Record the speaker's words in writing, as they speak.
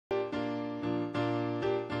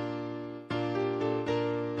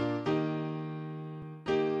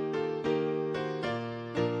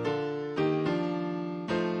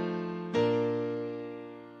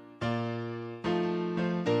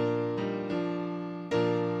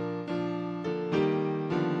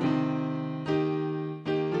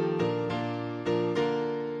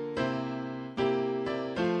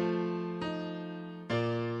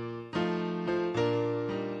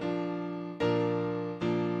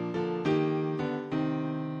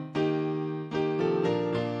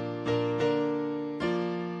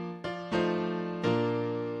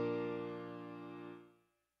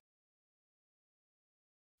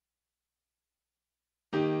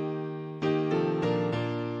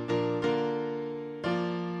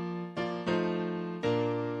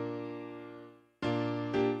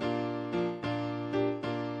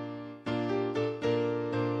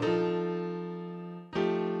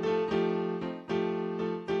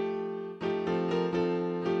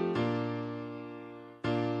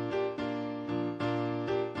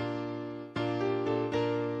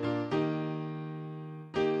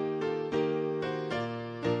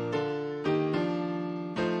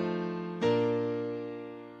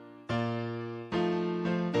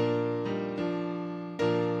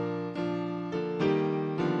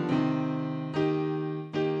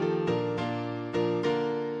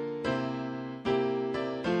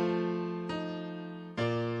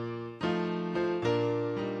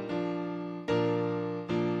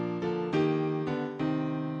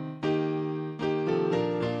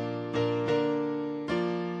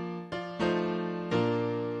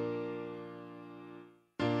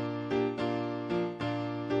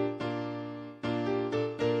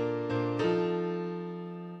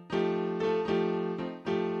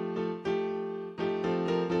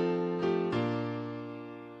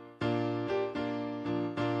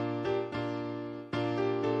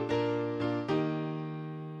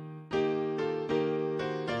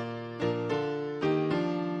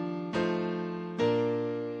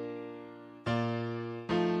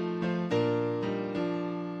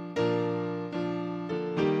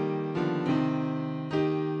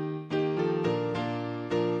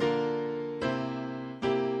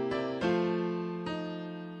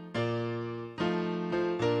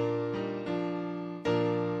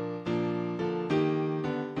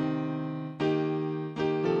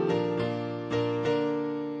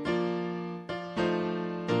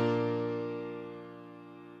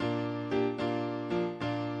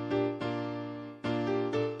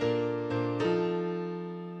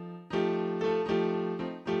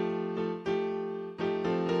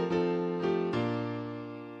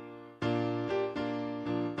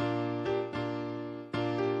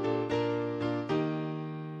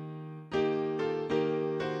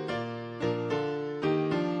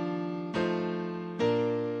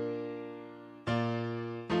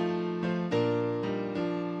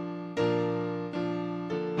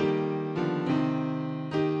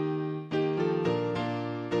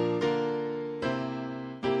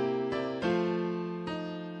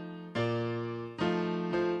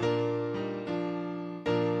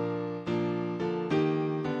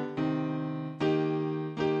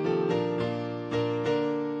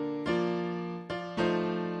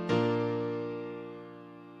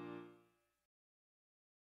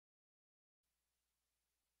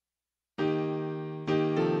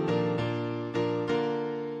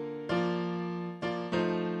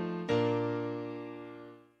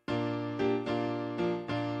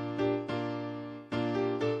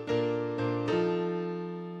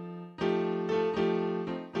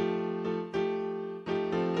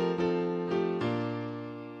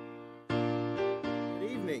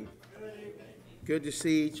good to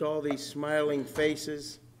see all these smiling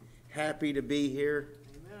faces. Happy to be here.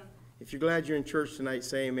 Amen. If you're glad you're in church tonight,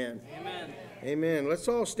 say amen. Amen. Amen. Let's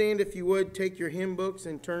all stand, if you would. Take your hymn books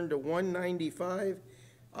and turn to 195.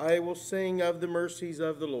 I will sing of the mercies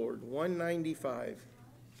of the Lord. 195.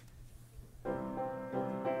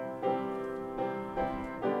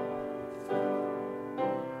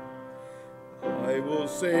 I will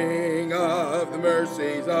sing of the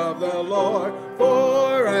mercies of the Lord,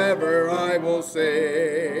 forever I will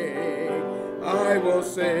sing. I will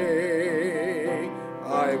sing.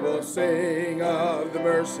 I will sing of the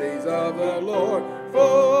mercies of the Lord,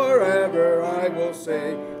 forever I will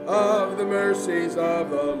sing of the mercies of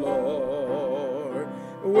the Lord.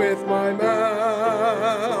 With my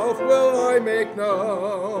mouth will I make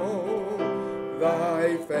known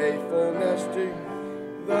thy faithfulness to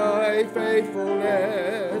thy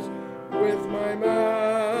faithfulness. With my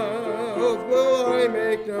mouth will I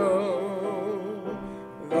make known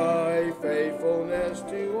thy faithfulness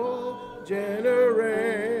to all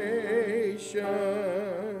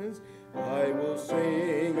generations. I will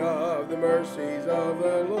sing of the mercies of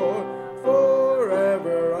the Lord,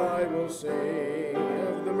 forever I will sing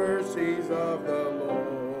of the mercies of the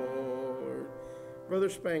Lord. Brother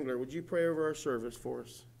Spangler, would you pray over our service for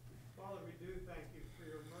us? Father, we do thank you for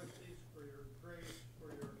your mercies, for your grace, for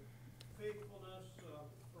your faithfulness,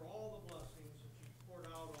 for all the blessings that you've poured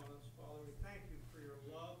out on us. Father, we thank you for your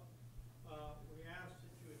love. We ask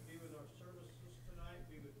that you would be with our services tonight,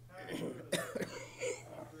 be with Pastor as he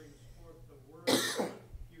brings forth the word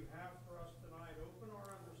you have for us tonight. Open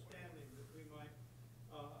our understanding that we might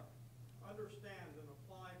understand and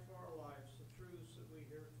apply to our lives the truths that we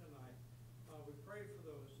hear tonight. We pray for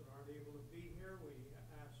those that aren't able to be here. We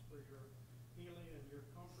ask for your healing and your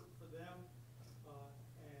comfort for them.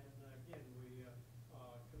 And again, we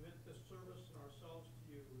commit this service and ourselves to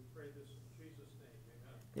you. We pray this in Jesus' name.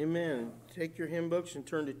 Amen. Amen. Take your hymn books and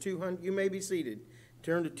turn to 200. You may be seated.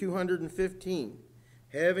 Turn to 215.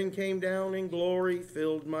 Heaven came down in glory,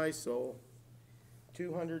 filled my soul.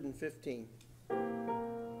 215.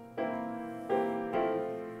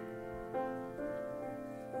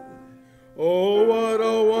 Oh, what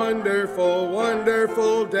a wonderful,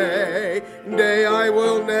 wonderful day I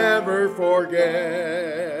will never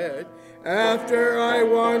forget. After I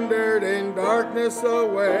wandered in darkness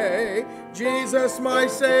away, Jesus my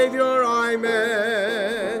Savior I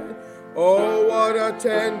met. Oh, what a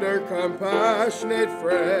tender, compassionate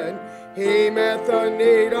friend. He met the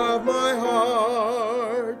need of my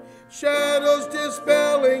heart. Shadows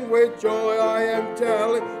dispelling, with joy I am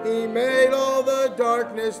telling, he made all the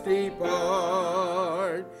darkness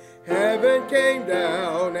depart. Heaven came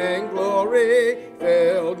down and glory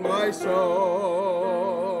filled my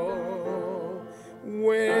soul.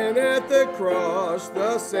 When at the cross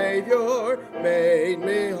the Savior made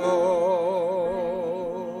me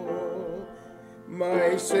whole.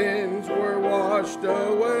 My sins were washed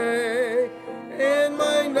away, and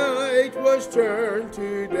my night was turned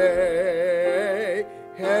to day.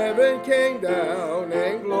 Heaven came down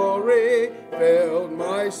and glory filled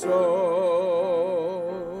my soul.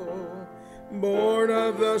 Born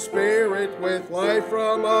of the Spirit with life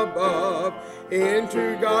from above,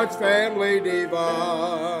 into God's family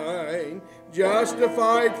divine,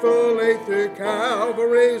 justified fully through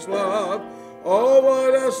Calvary's love. Oh,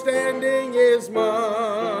 what a standing is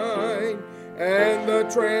mine! And the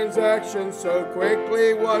transaction so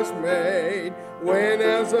quickly was made, when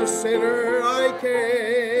as a sinner I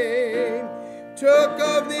came. Took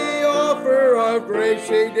of the offer of grace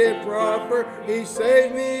she did proffer, he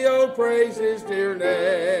saved me, oh praise his dear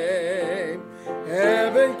name.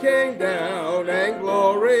 Heaven came down and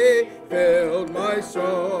glory filled my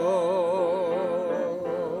soul.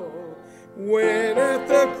 When at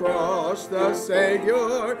the cross the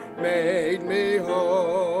Savior made me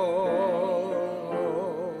whole.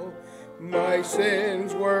 My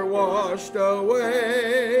sins were washed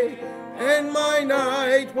away, and my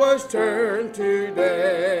night was turned to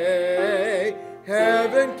day.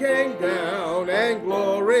 Heaven came down and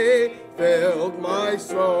glory filled my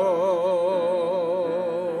soul.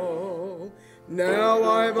 Now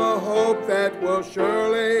I've a hope that will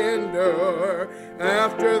surely endure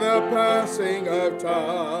after the passing of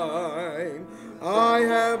time. I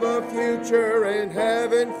have a future in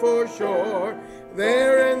heaven for sure,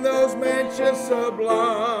 there in those mansions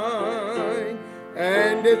sublime.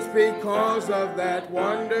 And it's because of that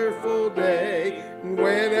wonderful day,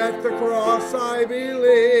 when at the cross I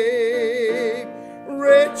believe,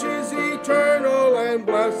 riches eternal and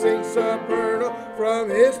blessings supernal from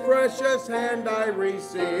his precious hand I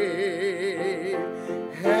received.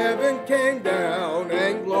 Heaven came down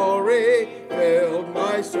and glory filled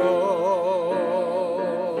my soul.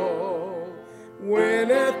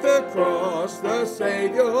 When at the cross the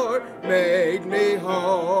Savior made me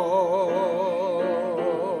whole.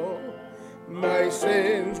 My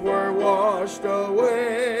sins were washed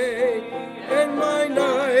away, and my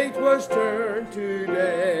night was turned to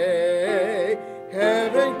day.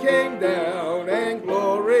 Heaven came down and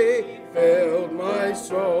glory filled my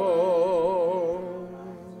soul.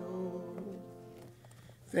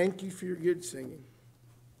 Thank you for your good singing.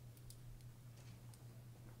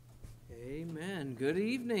 Amen. Good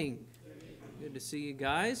evening. Good to see you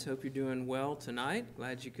guys. Hope you're doing well tonight.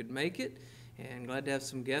 Glad you could make it. And glad to have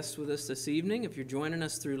some guests with us this evening. If you're joining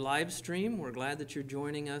us through live stream, we're glad that you're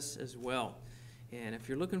joining us as well. And if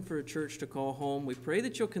you're looking for a church to call home, we pray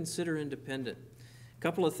that you'll consider Independent. A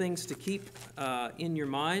couple of things to keep in your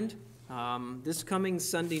mind. This coming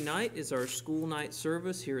Sunday night is our school night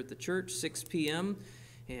service here at the church, 6 p.m.,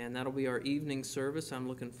 and that'll be our evening service. I'm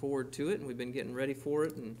looking forward to it, and we've been getting ready for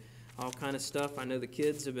it and all kind of stuff. I know the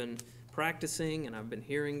kids have been practicing, and I've been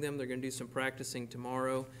hearing them. They're going to do some practicing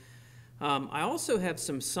tomorrow. I also have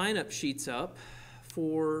some sign-up sheets up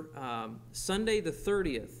for Sunday the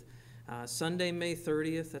 30th. Sunday, May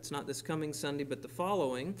 30th, that's not this coming Sunday, but the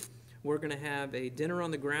following, we're going to have a dinner on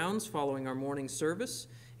the grounds following our morning service,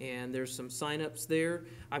 and there's some sign-ups there.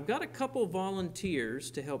 I've got a couple volunteers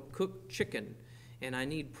to help cook chicken, and I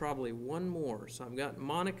need probably one more. So I've got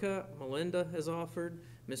Monica, Melinda has offered,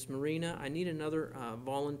 Miss Marina. I need another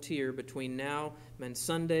volunteer between now and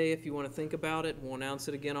Sunday if you want to think about it. We'll announce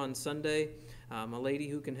it again on Sunday. A lady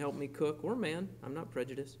who can help me cook, or man, I'm not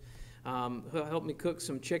prejudiced, help me cook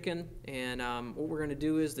some chicken. And what we're going to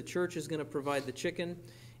do is the church is going to provide the chicken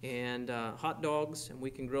and hot dogs, and we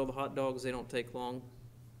can grill the hot dogs. They don't take long.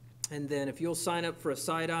 And then if you'll sign up for a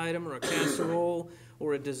side item or a casserole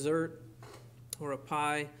or a dessert or a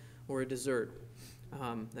pie or a dessert,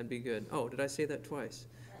 that'd be good. Oh, did I say that twice?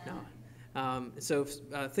 No. So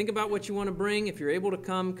think about what you want to bring. If you're able to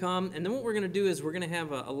come, come. And then what we're going to do is we're going to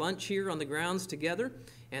have a lunch here on the grounds together,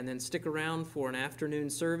 and then stick around for an afternoon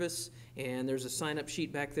service. And there's a sign-up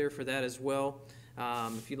sheet back there for that as well.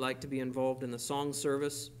 If you'd like to be involved in the song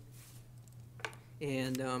service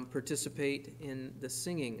and participate in the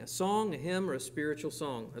singing, a song, a hymn, or a spiritual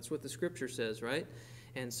song. That's what the scripture says, right?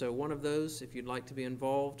 And so one of those, if you'd like to be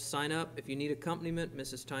involved, sign up. If you need accompaniment,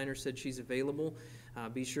 Mrs. Tyner said she's available.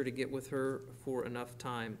 Be sure to get with her for enough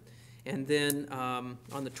time. And then on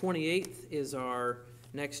the 28th is our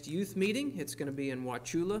next youth meeting. It's going to be in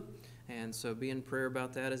Wauchula. And so be in prayer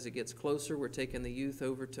about that as it gets closer. We're taking the youth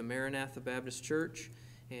over to Maranatha Baptist Church,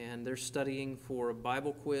 and they're studying for a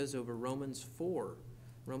Bible quiz over Romans 4.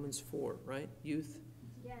 Romans 4, right, youth?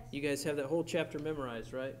 Yes. You guys have that whole chapter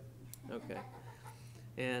memorized, right? Okay.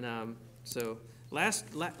 And so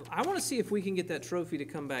I want to see if we can get that trophy to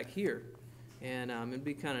come back here, and it'd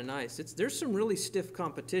be kind of nice. There's some really stiff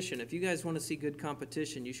competition. If you guys want to see good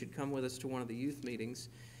competition, you should come with us to one of the youth meetings,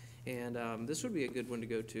 and this would be a good one to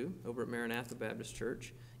go to over at Maranatha Baptist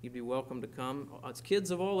Church. You'd be welcome to come. It's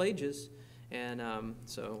kids of all ages, and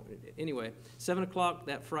so anyway, 7 o'clock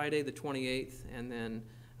that Friday the 28th, and then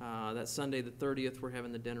that Sunday the 30th, we're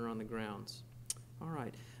having the dinner on the grounds. All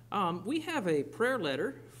right. We have a prayer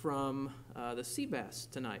letter from the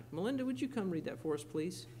Seabass tonight. Melinda, would you come read that for us,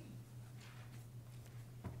 please?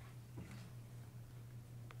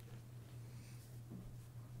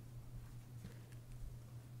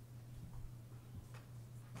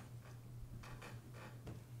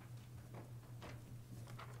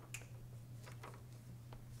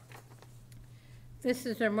 This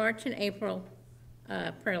is our March and April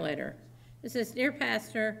prayer letter. It says, Dear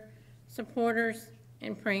Pastor, supporters,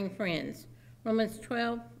 and praying friends, Romans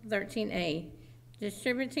 12:13a,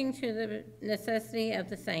 distributing to the necessity of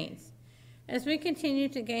the saints. As we continue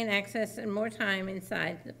to gain access and more time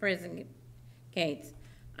inside the prison gates,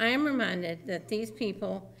 I am reminded that these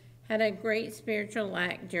people had a great spiritual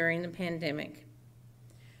lack during the pandemic.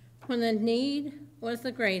 When the need was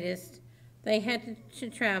the greatest, they had to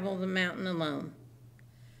travel the mountain alone.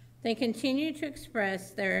 They continue to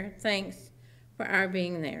express their thanks for our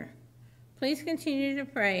being there. Please continue to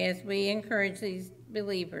pray as we encourage these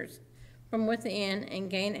believers from within and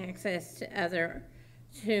gain access to other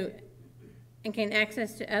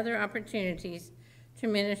opportunities to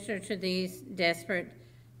minister to these desperate,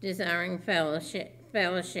 desiring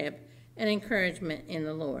fellowship and encouragement in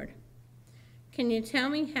the Lord. Can you tell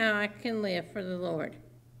me how I can live for the Lord?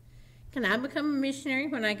 Can I become a missionary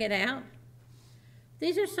when I get out?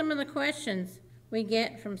 These are some of the questions we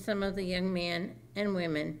get from some of the young men and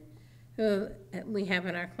women who we have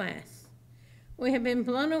in our class. We have been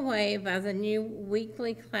blown away by the new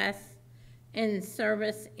weekly class and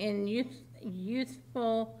service in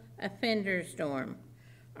youthful offenders dorm.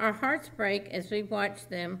 Our hearts break as we watch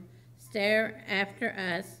them stare after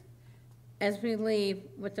us as we leave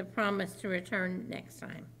with the promise to return next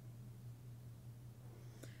time.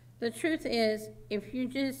 The truth is,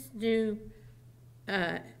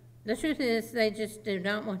 they just do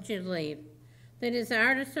not want you to leave. Their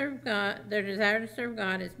desire to serve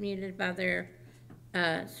God is muted by their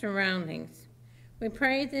surroundings. We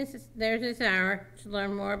pray their desire to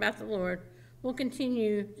learn more about the Lord will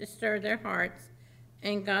continue to stir their hearts,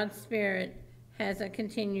 and God's Spirit has a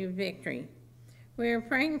continued victory. We are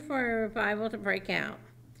praying for a revival to break out.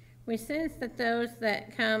 We sense that those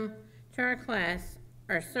that come to our class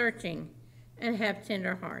are searching and have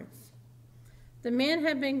tender hearts. The men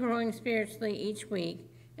have been growing spiritually each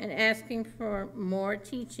week and asking for more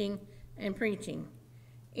teaching and preaching.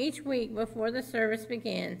 Each week before the service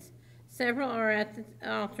begins, several are at the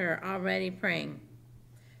altar already praying.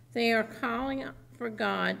 They are calling for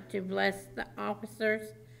God to bless the officers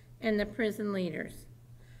and the prison leaders.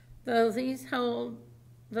 Though they hold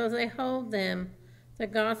them the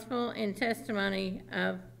gospel and testimony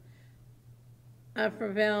of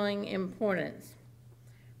prevailing importance.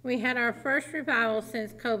 We had our first revival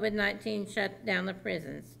since COVID-19 shut down the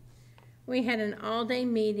prisons. We had an all-day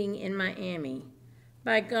meeting in Miami.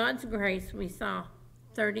 By God's grace, we saw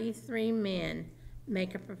 33 men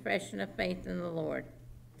make a profession of faith in the Lord.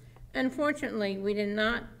 Unfortunately, we did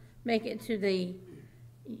not make it to the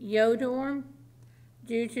Yo dorm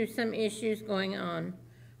due to some issues going on.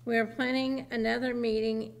 We are planning another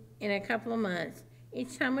meeting in a couple of months.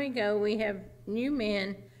 Each time we go, we have new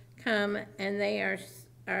men come, and they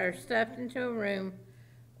are stuffed into a room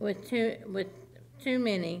with too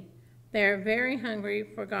many. They are very hungry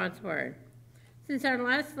for God's word. Since our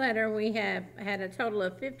last letter, we have had a total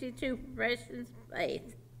of 52 professions of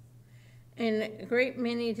faith, and a great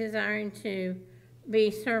many desiring to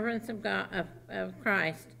be servants of God, of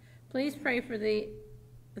Christ. Please pray for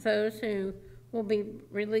those who will be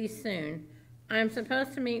released soon. I'm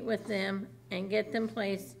supposed to meet with them and get them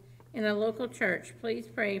placed in a local church. Please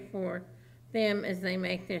pray for them as they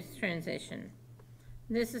make this transition.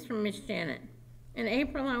 This is from Miss Janet. In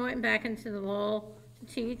April, I went back into the Lowell to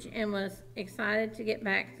teach and was excited to get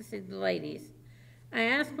back to see the ladies. I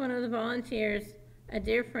asked one of the volunteers, a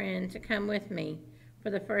dear friend, to come with me for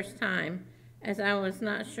the first time, as I was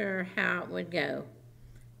not sure how it would go.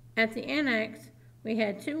 At the annex, we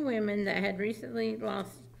had 2 women that had recently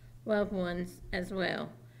lost loved ones as well.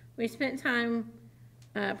 We spent time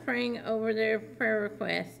praying over their prayer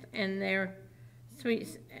requests and their sweet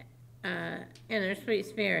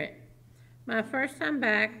spirit. My first time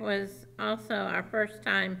back was also our first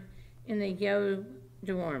time in the Yo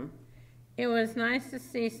dorm. It was nice to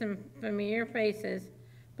see some familiar faces,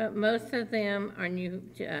 but most of them are new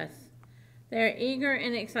to us. They're eager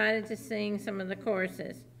and excited to sing some of the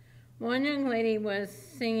choruses. One young lady was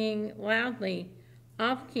singing loudly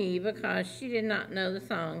off key because she did not know the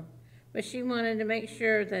song, but she wanted to make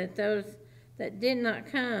sure that those that did not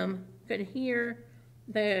come could hear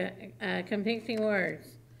the convicting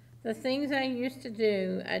words. The things I used to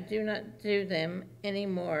do, I do not do them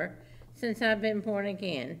anymore since I've been born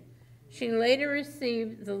again. She later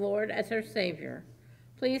received the Lord as her Savior.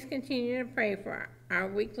 Please continue to pray for our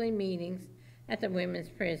weekly meetings at the women's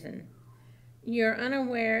prison. Your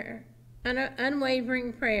unwavering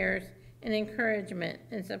prayers and encouragement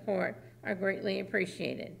and support are greatly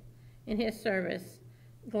appreciated. In his service,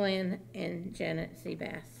 Glenn and Janet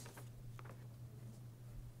Seabass.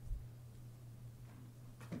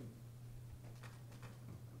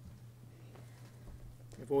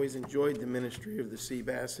 I've always enjoyed the ministry of the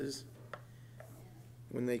Seabasses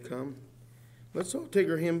when they come. Let's all take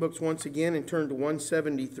our hymn books once again and turn to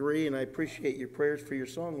 173, and I appreciate your prayers for your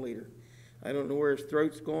song leader. I don't know where his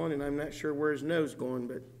throat's going, and I'm not sure where his nose is going,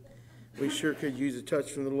 but we sure could use a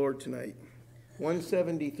touch from the Lord tonight.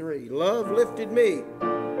 173, Love Lifted Me.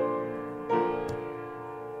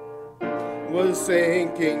 Was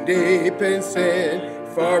sinking deep in sin,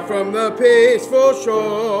 far from the peaceful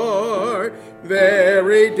shore,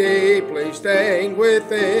 very deeply stained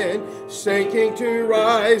within, sinking to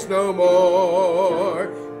rise no more.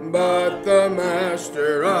 But the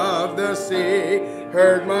master of the sea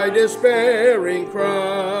heard my despairing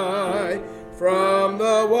cry, from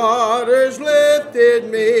the waters lifted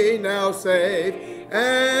me, now safe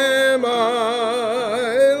am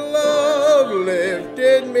I. Love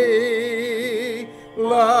lifted me,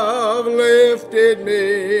 love lifted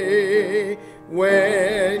me,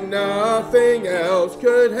 when nothing else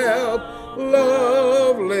could help.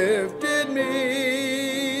 Love lifted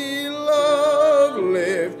me, love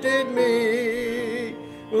lifted me,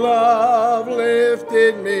 love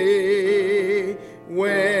lifted me,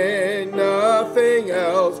 when nothing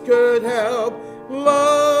else could help.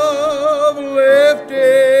 Love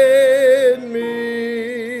lifted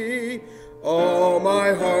me. All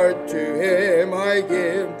my heart to him I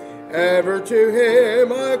give, ever to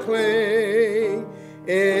him I cling.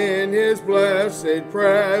 In his blessed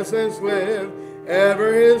presence live,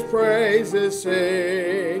 ever his praises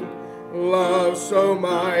sing. Love so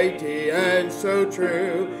mighty and so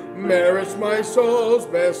true merits my soul's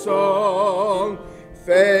best song.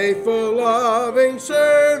 Faithful, loving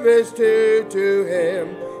service to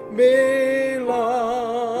him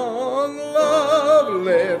belong. Love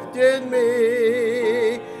lifted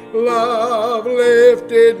me, love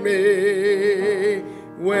lifted me,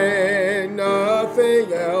 when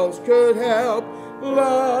nothing else could help.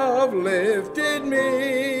 Love lifted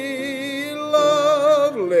me,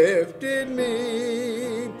 love lifted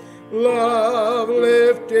me, love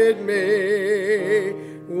lifted me,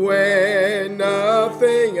 when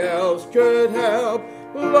nothing else could help.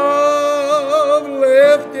 Love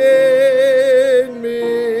lifted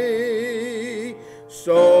me.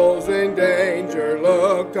 Souls in danger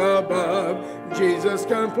look above, Jesus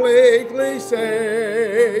completely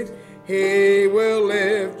saves. He will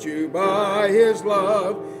lift you by his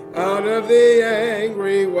love out of the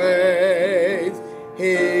angry waves.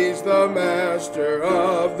 He's the master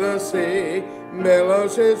of the sea,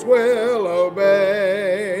 billows his will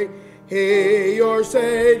obey. He, your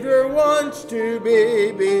Savior, wants to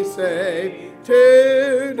be saved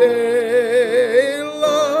today.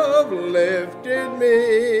 Love lifted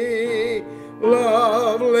me,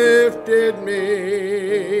 love lifted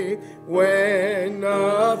me, when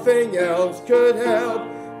nothing else could help.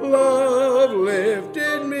 Love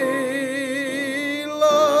lifted me,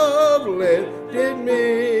 love lifted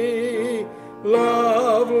me,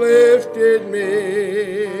 love lifted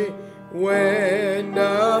me, when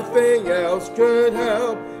nothing else could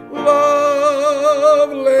help.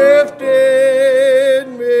 Love lifted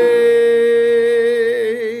me.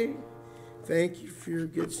 Thank you for your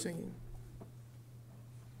good singing.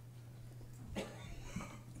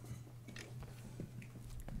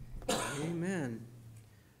 Amen.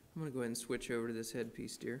 I'm going to go ahead and switch over to this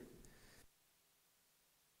headpiece, dear.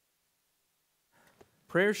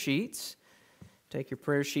 Prayer sheets. Take your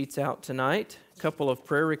prayer sheets out tonight. A couple of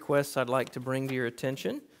prayer requests I'd like to bring to your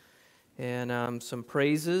attention, and some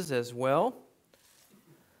praises as well.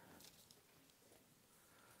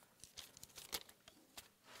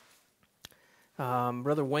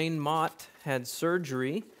 Brother Wayne Mott had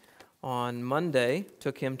surgery on Monday,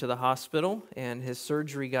 took him to the hospital, and his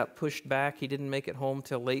surgery got pushed back. He didn't make it home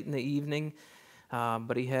till late in the evening,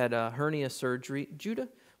 but he had hernia surgery. Judah,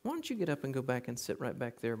 why don't you get up and go back and sit right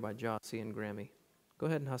back there by Jossie and Grammy? Go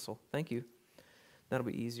ahead and hustle. Thank you. That'll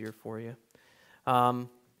be easier for you.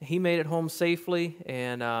 He made it home safely,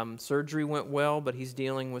 and surgery went well, but he's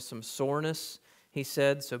dealing with some soreness, he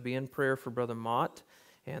said, so be in prayer for Brother Mott.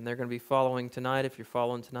 And they're going to be following tonight. If you're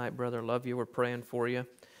following tonight, brother, love you. We're praying for you.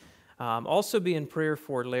 Also be in prayer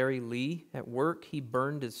for Larry Lee at work. He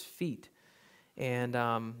burned his feet, and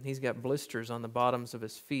he's got blisters on the bottoms of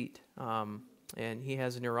his feet. And he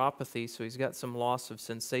has neuropathy, so he's got some loss of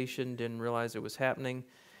sensation, didn't realize it was happening.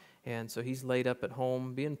 And so he's laid up at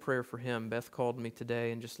home. Be in prayer for him. Beth called me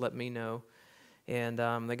today and just let me know. And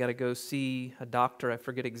they got to go see a doctor. I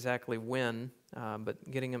forget exactly when,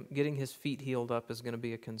 but getting his feet healed up is going to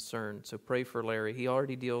be a concern. So pray for Larry. He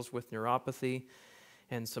already deals with neuropathy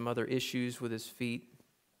and some other issues with his feet.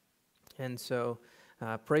 And so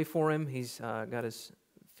pray for him. He's got his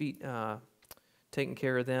feet taking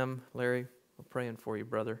care of them. Larry, we're praying for you,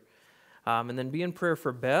 brother. And then be in prayer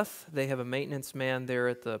for Beth. They have a maintenance man there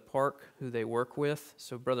at the park who they work with.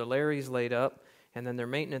 So Brother Larry's laid up, and then their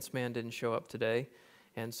maintenance man didn't show up today.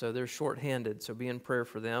 And so they're short-handed, so be in prayer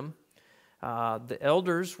for them. The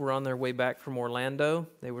elders were on their way back from Orlando.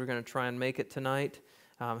 They were going to try and make it tonight.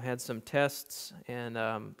 Had some tests, and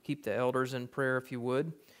keep the elders in prayer if you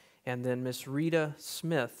would. And then Miss Rita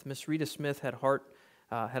Smith. Miss Rita Smith had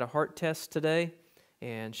a heart test today,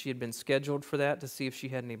 and she had been scheduled for that to see if she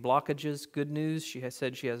had any blockages. Good news, she has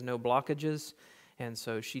said she has no blockages, and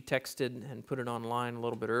so she texted and put it online a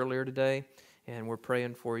little bit earlier today, and we're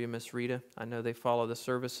praying for you, Miss Rita. I know they follow the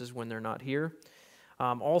services when they're not here.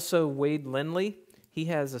 Also, Wade Lindley, he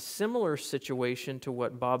has a similar situation to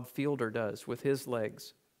what Bob Fielder does with his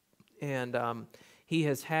legs, and he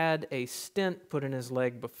has had a stent put in his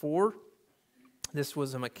leg before, This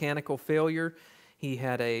was a mechanical failure. He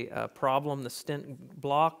had a problem, the stent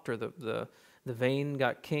blocked, or the vein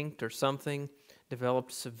got kinked or something,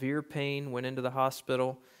 developed severe pain, went into the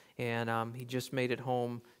hospital, and he just made it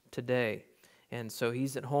home today. And so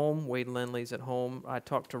he's at home. Wade Lindley's at home. I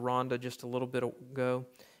talked to Rhonda just a little bit ago,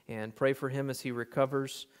 and pray for him as he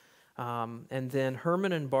recovers. And then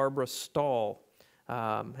Herman and Barbara Stahl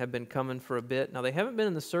have been coming for a bit. Now, they haven't been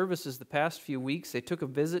in the services the past few weeks. They took a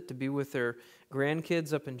visit to be with their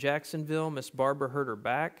grandkids up in Jacksonville. Miss Barbara hurt her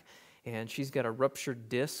back, and she's got a ruptured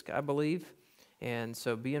disc, I believe. And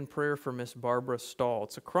so be in prayer for Miss Barbara Stahl.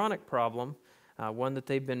 It's a chronic problem, one that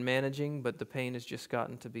they've been managing, but the pain has just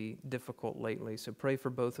gotten to be difficult lately. So pray for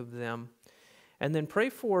both of them. And then pray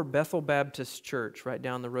for Bethel Baptist Church right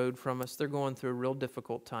down the road from us. They're going through a real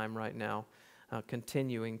difficult time right now,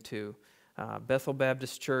 continuing to. Bethel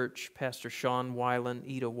Baptist Church, Pastor Sean Weiland,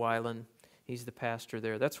 Ida Weiland, he's the pastor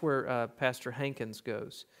there. That's where Pastor Hankins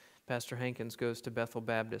goes. Pastor Hankins goes to Bethel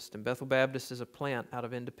Baptist. And Bethel Baptist is a plant out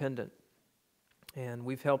of Independent. And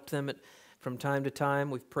we've helped them from time to time.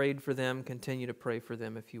 We've prayed for them. Continue to pray for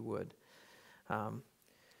them if you would.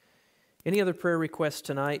 Any other prayer requests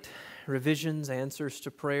tonight? Revisions, answers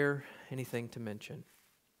to prayer, anything to mention?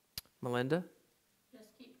 Melinda?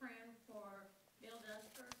 Just keep praying for Bill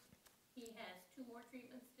Dunsford. He has 2 more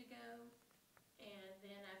treatments to go, and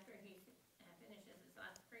then after he finishes his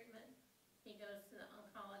last treatment, he goes to the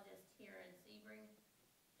oncologist here in Sebring,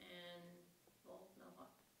 and we'll know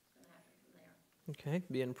what's going to happen from there. Okay,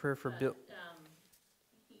 be in prayer for Bill.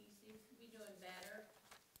 He seems to be doing better.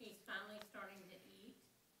 He's finally starting to eat.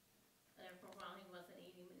 For a while he wasn't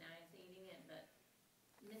eating, but now he's eating it. But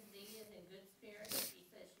Miss D is in good spirits. She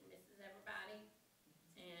says she misses everybody,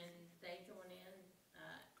 and they join in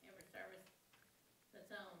every service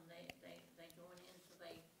that's on. They join in, so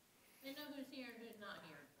they know who's here and who's not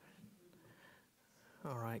here.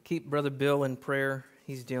 All right, keep Brother Bill in prayer.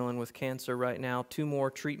 He's dealing with cancer right now. 2 more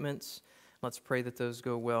treatments. Let's pray that those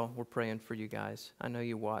go well. We're praying for you guys. I know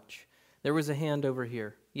you watch. There was a hand over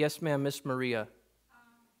here. Yes, ma'am, Miss Maria.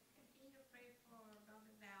 Continue to pray for Brother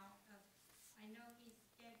Val. I know he's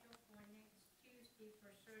scheduled for next Tuesday for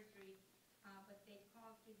surgery, but they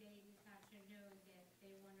called today this afternoon that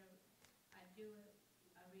they want to do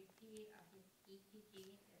a repeat of his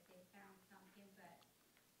EKG, that they found something, but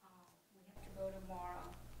we have to go tomorrow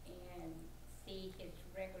and see his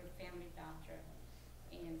regular family doctor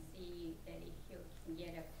and see that he can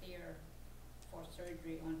get a clear for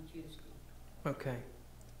surgery on Tuesday. Okay.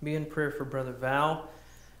 Be in prayer for Brother Val.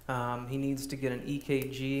 He needs to get an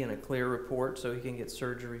EKG and a clear report so he can get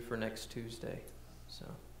surgery for next Tuesday. So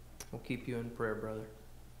we'll keep you in prayer, brother.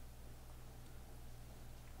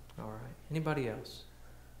 All right. Anybody else?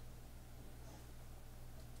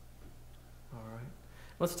 All right.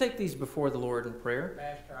 Let's take these before the Lord in prayer.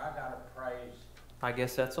 Pastor, I got to praise. I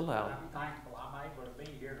guess that's allowed. I'm thankful I'm able to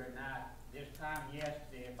be here tonight. This time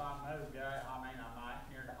yesterday, if I moved, I might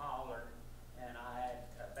near the holler, and I had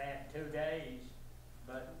a bad 2 days,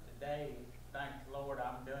 but today, thank the Lord,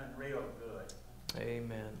 I'm doing real good.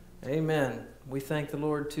 Amen. Amen. We thank the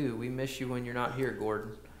Lord too. We miss you when you're not here,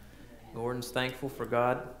 Gordon. Gordon's thankful for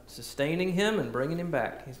God sustaining him and bringing him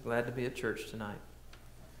back. He's glad to be at church tonight.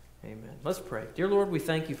 Amen. Let's pray. Dear Lord, we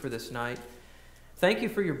thank you for this night. Thank you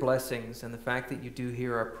for your blessings and the fact that you do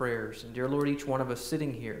hear our prayers. And dear Lord, each one of us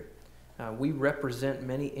sitting here, we represent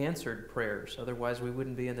many answered prayers. Otherwise, we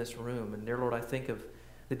wouldn't be in this room. And dear Lord, I think of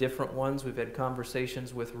the different ones we've had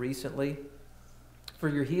conversations with recently. For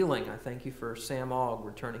your healing, I thank you for Sam Ogg,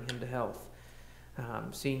 returning him to health.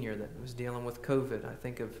 Senior that was dealing with COVID. I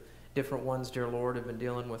think of different ones, dear Lord, have been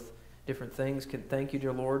dealing with different things. Thank you,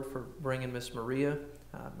 dear Lord, for bringing Miss Maria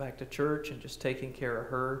back to church and just taking care of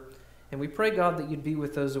her. And we pray, God, that you'd be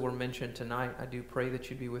with those that were mentioned tonight. I do pray that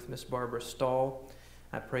you'd be with Miss Barbara Stahl.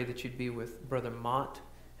 I pray that you'd be with Brother Mott,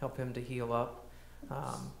 help him to heal up.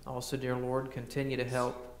 Also, dear Lord, continue to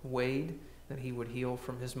help Wade, that he would heal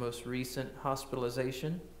from his most recent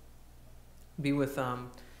hospitalization. Be with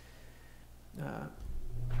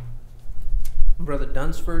Brother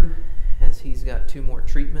Dunsford, as he's got 2 more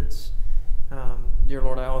treatments. Dear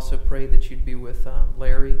Lord, I also pray that you'd be with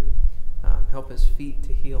Larry, help his feet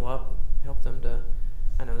to heal up, help them to,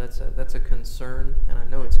 I know that's a concern, and I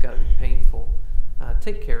know it's got to be painful.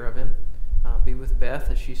 Take care of him. Be with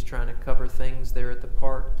Beth as she's trying to cover things there at the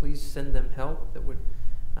park. Please send them help that would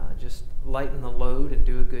just lighten the load and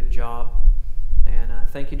do a good job. And I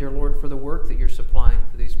thank you, dear Lord, for the work that you're supplying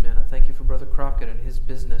for these men. I thank you for Brother Crockett and his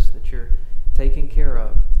business that you're taking care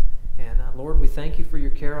of. And Lord, we thank you for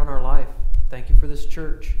your care on our life. Thank you for this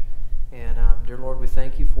church. And dear Lord, we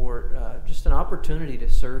thank you for just an opportunity to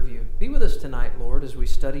serve you. Be with us tonight, Lord, as we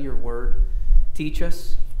study your word. Teach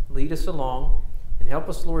us, lead us along, and help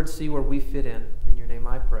us, Lord, see where we fit in. In your name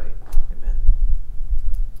I pray. Amen.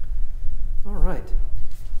 All right.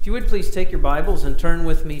 If you would please take your Bibles and turn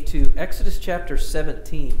with me to Exodus chapter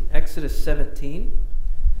 17. Exodus 17.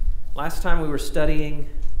 Last time we were studying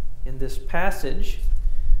in this passage,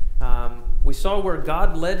 we saw where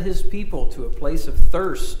God led his people to a place of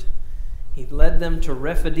thirst. He led them to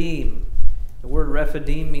Rephidim. The word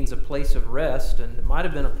Rephidim means a place of rest, and it might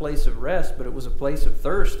have been a place of rest, but it was a place of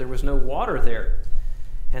thirst. There was no water there.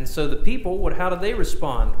 And so the people, how do they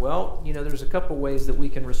respond? Well, there's a couple ways that we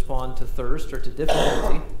can respond to thirst or to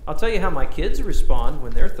difficulty. I'll tell you how my kids respond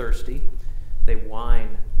when they're thirsty. They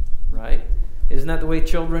whine, right? Isn't that the way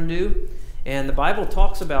children do? And the Bible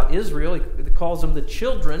talks about Israel. It calls them the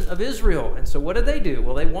children of Israel. And so what did they do?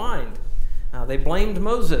 Well, they whined. They blamed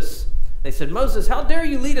Moses. They said, Moses, how dare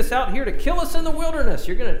you lead us out here to kill us in the wilderness?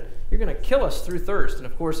 You're gonna kill us through thirst. And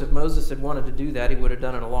of course, if Moses had wanted to do that, he would have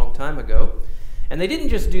done it a long time ago. And they didn't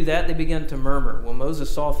just do that, they began to murmur. Well,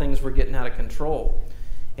 Moses saw things were getting out of control.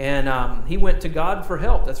 And he went to God for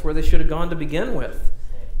help. That's where they should have gone to begin with.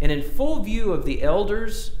 And in full view of the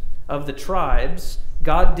elders of the tribes,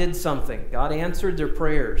 God did something. God answered their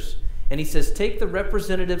prayers. And he says, take the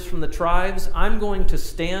representatives from the tribes. I'm going to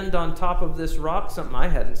stand on top of this rock. Something I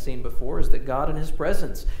hadn't seen before is that God in his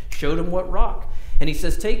presence showed him what rock. And he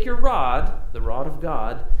says, take your rod, the rod of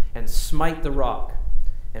God, and smite the rock.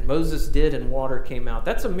 And Moses did, and water came out.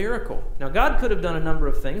 That's a miracle. Now, God could have done a number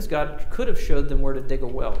of things. God could have showed them where to dig a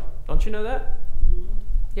well. Don't you know that?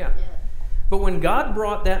 Yeah. But when God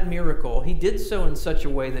brought that miracle, he did so in such a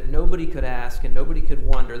way that nobody could ask and nobody could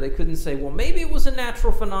wonder. They couldn't say, well, maybe it was a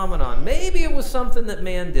natural phenomenon. Maybe it was something that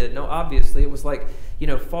man did. No, obviously, it was like,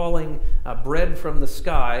 falling bread from the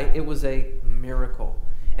sky. It was a miracle.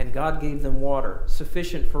 And God gave them water,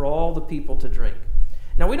 sufficient for all the people to drink.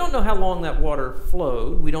 Now, we don't know how long that water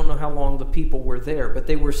flowed. We don't know how long the people were there, but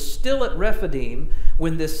they were still at Rephidim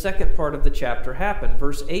when this second part of the chapter happened.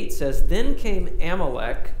 Verse 8 says, then came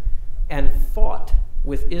Amalek and fought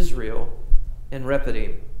with Israel in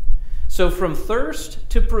Rephidim. So from thirst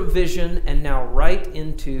to provision and now right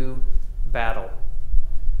into battle.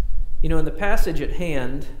 In the passage at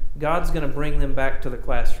hand, God's going to bring them back to the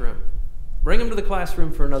classroom. Bring them to the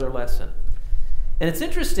classroom for another lesson. And it's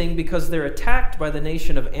interesting because they're attacked by the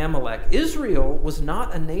nation of Amalek. Israel was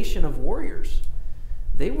not a nation of warriors.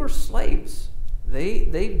 They were slaves.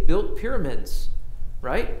 They built pyramids,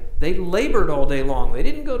 right? They labored all day long. They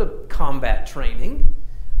didn't go to combat training.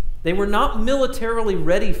 They were not militarily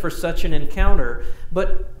ready for such an encounter,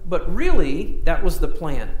 but really, that was the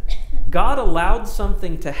plan. God allowed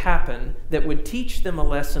something to happen that would teach them a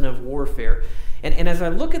lesson of warfare. And as I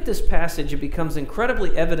look at this passage, it becomes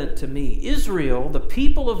incredibly evident to me. Israel, the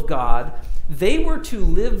people of God, they were to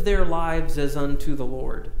live their lives as unto the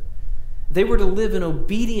Lord. They were to live in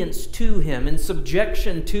obedience to him, in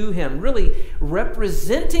subjection to him, really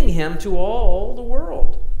representing him to all the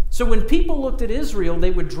world. So when people looked at Israel, they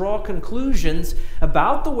would draw conclusions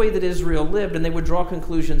about the way that Israel lived, and they would draw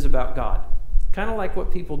conclusions about God. Kind of like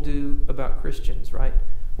what people do about Christians, right?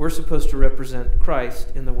 We're supposed to represent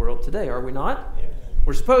Christ in the world today, are we not?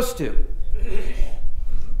 We're supposed to.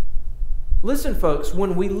 Listen, folks,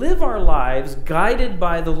 when we live our lives guided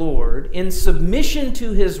by the Lord, in submission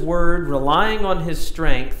to his word, relying on his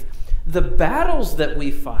strength, the battles that we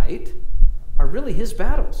fight are really his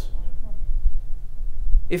battles.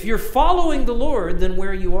 If you're following the Lord, then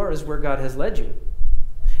where you are is where God has led you.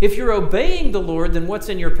 If you're obeying the Lord, then what's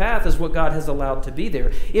in your path is what God has allowed to be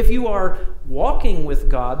there. If you are walking with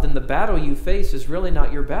God, then the battle you face is really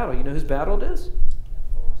not your battle. You know whose battle it is?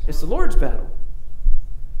 It's the Lord's battle.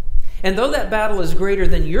 And though that battle is greater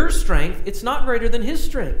than your strength, it's not greater than his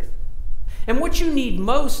strength. And what you need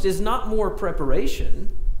most is not more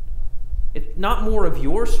preparation, not more of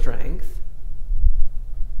your strength,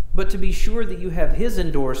 but to be sure that you have his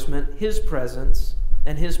endorsement, his presence,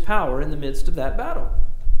 and his power in the midst of that battle.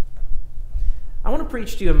 I want to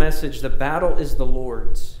preach to you a message, the battle is the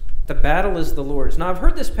Lord's. The battle is the Lord's. Now, I've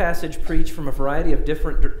heard this passage preached from a variety of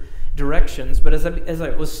different directions, but as I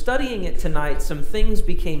was studying it tonight, some things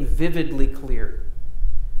became vividly clear.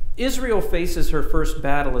 Israel faces her first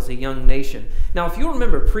battle as a young nation. Now, if you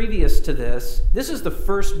remember previous to this, this is the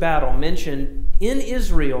first battle mentioned in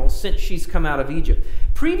Israel since she's come out of Egypt.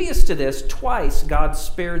 Previous to this, twice God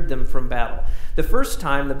spared them from battle. The first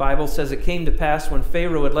time, the Bible says it came to pass when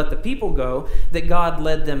Pharaoh had let the people go, that God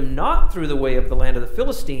led them not through the way of the land of the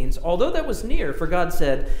Philistines, although that was near, for God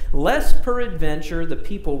said, lest peradventure the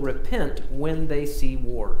people repent when they see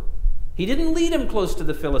war. He didn't lead them close to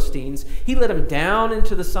the Philistines. He led them down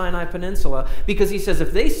into the Sinai Peninsula because he says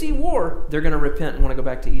if they see war, they're going to repent and want to go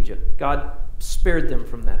back to Egypt. God spared them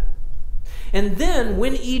from that. And then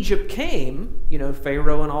when Egypt came,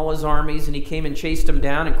 Pharaoh and all his armies, and he came and chased them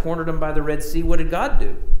down and cornered them by the Red Sea, what did God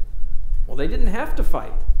do? Well, they didn't have to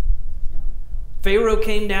fight. Pharaoh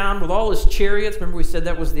came down with all his chariots. Remember we said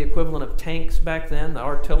that was the equivalent of tanks back then, the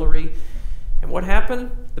artillery. And what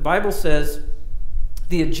happened? The Bible says,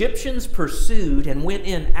 the Egyptians pursued and went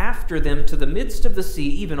in after them to the midst of the sea,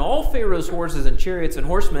 even all Pharaoh's horses and chariots and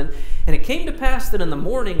horsemen. And it came to pass that in the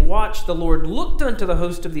morning watch the Lord looked unto the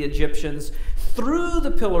host of the Egyptians through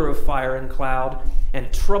the pillar of fire and cloud,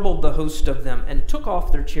 and troubled the host of them, and took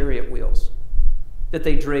off their chariot wheels, that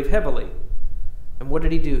they drave heavily. And what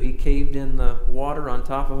did he do? He caved in the water on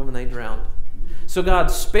top of them, and they drowned. So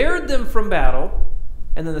God spared them from battle,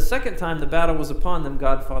 and then the second time the battle was upon them,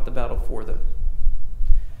 God fought the battle for them.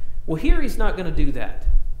 Well, here he's not going to do that.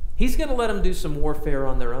 He's going to let them do some warfare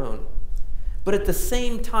on their own. But at the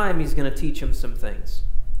same time, he's going to teach them some things.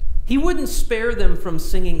 He wouldn't spare them from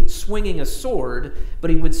swinging a sword,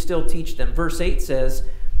 but he would still teach them. Verse 8 says,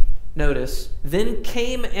 notice, then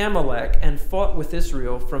came Amalek and fought with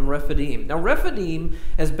Israel from Rephidim. Now, Rephidim,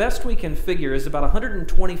 as best we can figure, is about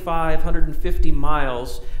 125, 150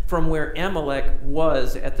 miles from where Amalek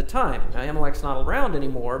was at the time. Now, Amalek's not around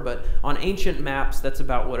anymore, but on ancient maps, that's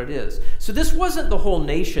about what it is. So this wasn't the whole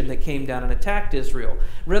nation that came down and attacked Israel.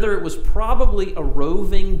 Rather, it was probably a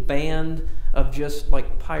roving band of just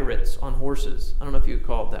like pirates on horses. I don't know if you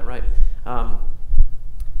called that, right?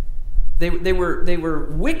 They were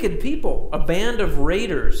wicked people, a band of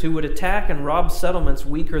raiders who would attack and rob settlements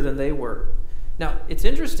weaker than they were. Now, it's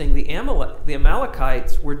interesting, the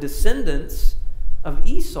Amalekites were descendants of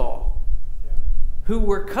Esau, who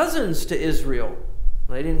were cousins to Israel.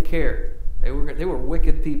 They didn't care. They were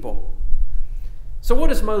wicked people. So what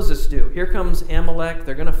does Moses do? Here comes Amalek.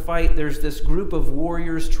 They're going to fight. There's this group of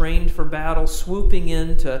warriors trained for battle, swooping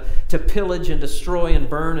in to pillage and destroy and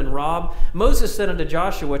burn and rob. Moses said unto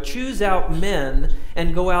Joshua, choose out men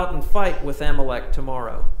and go out and fight with Amalek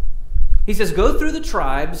tomorrow. He says, go through the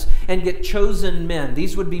tribes and get chosen men.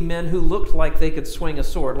 These would be men who looked like they could swing a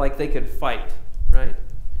sword, like they could fight, right?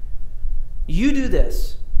 You do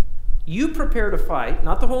this. You prepare to fight,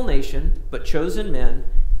 not the whole nation, but chosen men,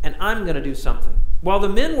 and I'm going to do something. While the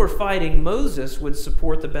men were fighting, Moses would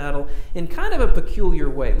support the battle in kind of a peculiar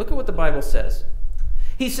way. Look at what the Bible says.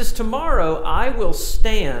 He says, tomorrow I will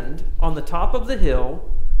stand on the top of the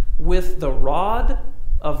hill with the rod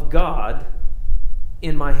of God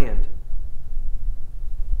in my hand.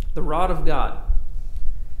 The rod of God.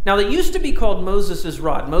 Now, that used to be called Moses'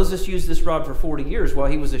 rod. Moses used this rod for 40 years while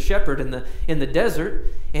he was a shepherd in the desert,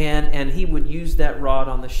 and he would use that rod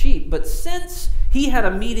on the sheep. But since he had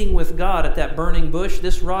a meeting with God at that burning bush,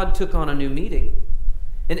 this rod took on a new meaning.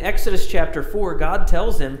 In Exodus chapter 4, God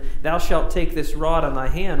tells him, thou shalt take this rod in thy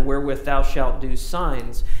hand, wherewith thou shalt do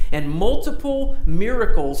signs. And multiple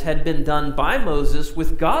miracles had been done by Moses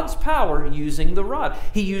with God's power using the rod.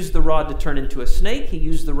 He used the rod to turn into a snake. He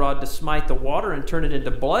used the rod to smite the water and turn it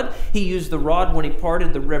into blood. He used the rod when he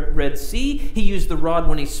parted the Red Sea. He used the rod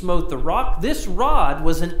when he smote the rock. This rod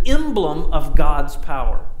was an emblem of God's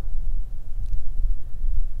power.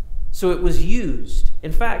 So it was used.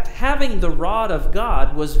 In fact, having the rod of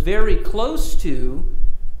God was very close to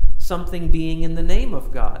something being in the name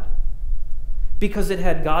of God, because it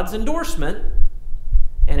had God's endorsement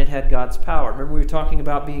and it had God's power. Remember we were talking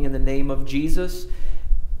about being in the name of Jesus?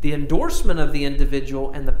 The endorsement of the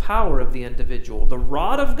individual and the power of the individual. The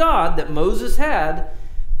rod of God that Moses had,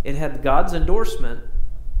 it had God's endorsement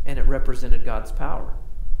and it represented God's power.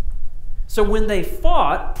 So when they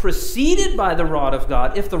fought, preceded by the rod of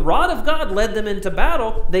God, if the rod of God led them into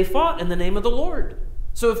battle, they fought in the name of the Lord.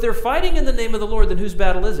 So if they're fighting in the name of the Lord, then whose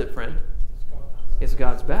battle is it, friend? It's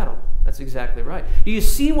God's battle. That's exactly right. Do you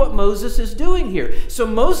see what Moses is doing here? So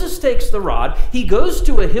Moses takes the rod. He goes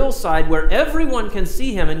to a hillside where everyone can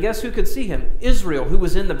see him. And guess who could see him? Israel, who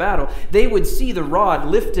was in the battle. They would see the rod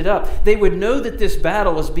lifted up. They would know that this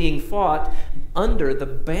battle is being fought under the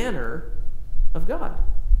banner of God.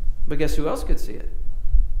 But guess who else could see it?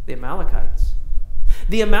 The Amalekites.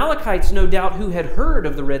 The Amalekites, no doubt, who had heard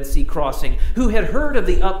of the Red Sea crossing, who had heard of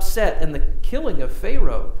the upset and the killing of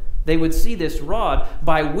Pharaoh. They would see this rod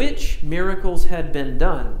by which miracles had been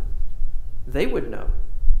done. They would know.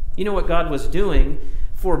 You know what God was doing?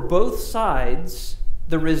 For both sides,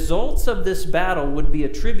 the results of this battle would be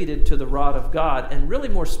attributed to the rod of God, and really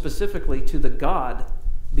more specifically to the God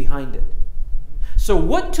behind it. So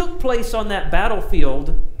what took place on that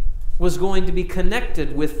battlefield was going to be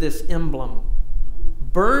connected with this emblem.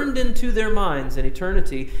 burned into their minds in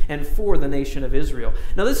eternity and for the nation of Israel.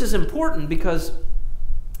 Now this is important because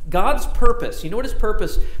God's purpose, you know what his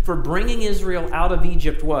purpose for bringing Israel out of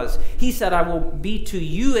Egypt was? He said, I will be to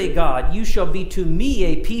you a God, you shall be to me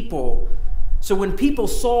a people. So when people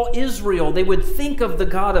saw Israel, they would think of the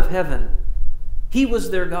God of heaven. He was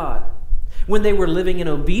their God. When they were living in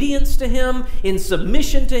obedience to him, in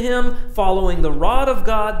submission to him, following the rod of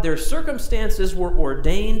God, their circumstances were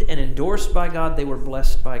ordained and endorsed by God. They were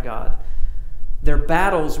blessed by God. Their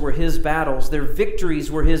battles were his battles. Their victories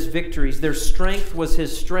were his victories. Their strength was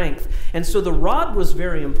his strength. And so the rod was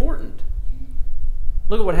very important.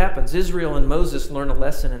 Look at what happens. Israel and Moses learn a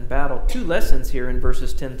lesson in battle. 2 lessons here in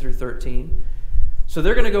verses 10 through 13. So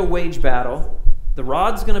they're going to go wage battle. The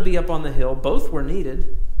rod's going to be up on the hill. Both were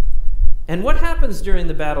needed. And what happens during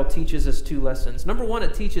the battle teaches us 2 lessons. Number 1,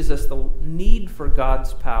 it teaches us the need for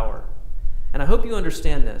God's power. And I hope you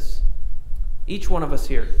understand this. Each one of us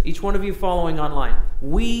here, each one of you following online,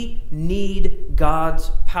 we need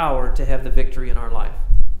God's power to have the victory in our life.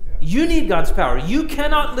 You need God's power. You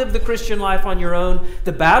cannot live the Christian life on your own.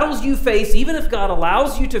 The battles you face, even if God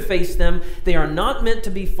allows you to face them, they are not meant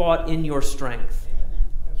to be fought in your strength.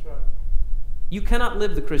 That's right. You cannot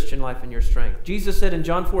live the Christian life in your strength. Jesus said in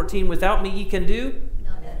John 14, without me ye can do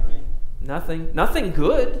nothing. Nothing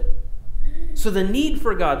good. So the need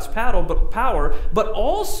for God's power, but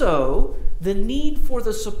also the need for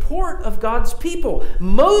the support of God's people.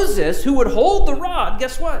 Moses, who would hold the rod,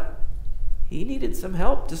 guess what? He needed some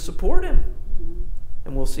help to support him.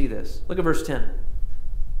 And we'll see this. Look at verse 10.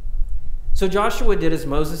 So Joshua did as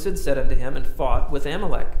Moses had said unto him and fought with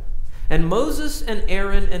Amalek. And Moses and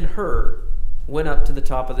Aaron and Hur went up to the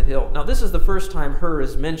top of the hill. Now this is the first time Hur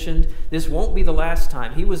is mentioned. This won't be the last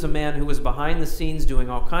time. He was a man who was behind the scenes doing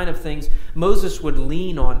all kinds of things. Moses would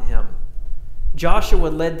lean on him. Joshua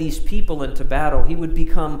led these people into battle. He would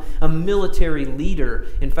become a military leader,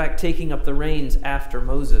 in fact, taking up the reins after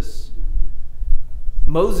Moses.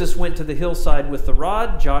 Moses went to the hillside with the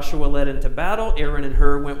rod. Joshua led into battle. Aaron and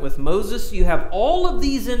Hur went with Moses. You have all of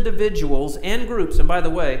these individuals and groups. And by the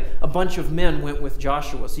way, a bunch of men went with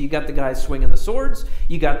Joshua. So you got the guy swinging the swords.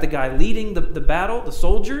 You got the guy leading the battle, the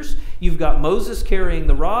soldiers. You've got Moses carrying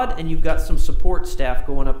the rod. And you've got some support staff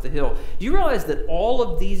going up the hill. Do you realize that all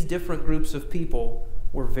of these different groups of people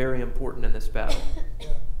were very important in this battle?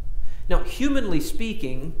 Now, humanly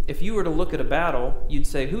speaking, if you were to look at a battle, you'd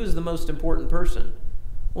say, who is the most important person?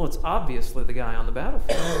 Well, it's obviously the guy on the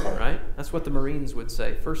battlefield, right? That's what the Marines would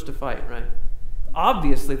say, first to fight, right?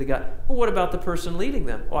 Obviously the guy. Well, what about the person leading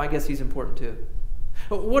them? Well, I guess he's important too.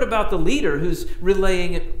 But what about the leader who's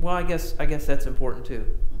relaying it? Well, I guess that's important too.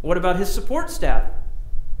 What about his support staff?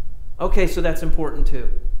 Okay, so that's important too.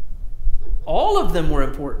 All of them were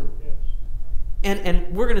important.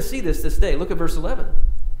 And we're going to see this day. Look at verse 11.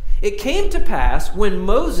 It came to pass when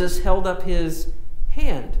Moses held up his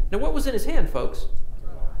hand. Now, what was in his hand, folks?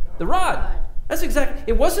 The rod. That's exactly.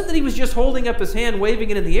 It wasn't that he was just holding up his hand,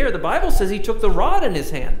 waving it in the air. The Bible says he took the rod in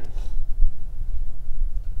his hand.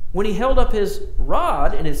 When he held up his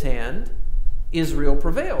rod in his hand, Israel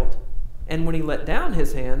prevailed. And when he let down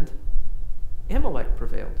his hand, Amalek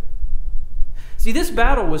prevailed. See, this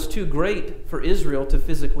battle was too great for Israel to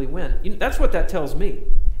physically win. That's what that tells me.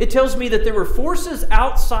 It tells me that there were forces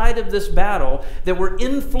outside of this battle that were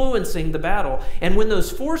influencing the battle. And when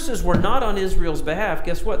those forces were not on Israel's behalf,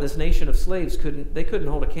 guess what? This nation of slaves couldn't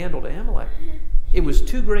hold a candle to Amalek. It was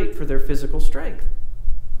too great for their physical strength.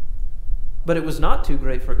 But it was not too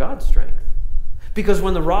great for God's strength. Because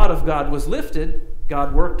when the rod of God was lifted,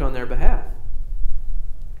 God worked on their behalf.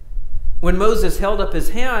 When Moses held up his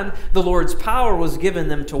hand, the Lord's power was given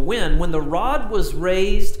them to win. When the rod was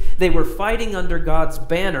raised, they were fighting under God's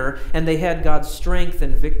banner, and they had God's strength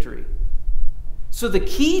and victory. So the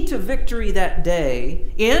key to victory that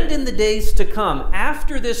day, and in the days to come,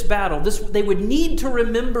 after this battle, they would need to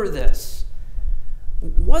remember this,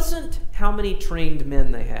 wasn't how many trained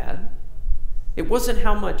men they had. It wasn't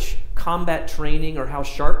how much combat training or how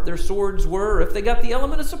sharp their swords were, or if they got the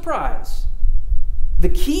element of surprise. The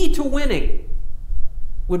key to winning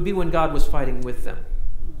would be when God was fighting with them.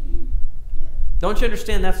 Don't you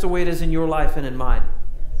understand that's the way it is in your life and in mine?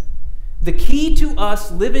 The key to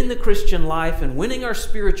us living the Christian life and winning our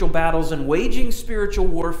spiritual battles and waging spiritual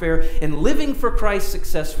warfare and living for Christ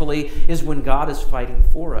successfully is when God is fighting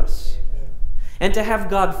for us. And to have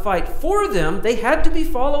God fight for them, they had to be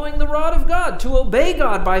following the rod of God, to obey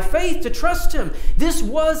God by faith, to trust Him. This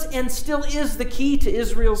was and still is the key to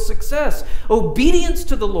Israel's success. Obedience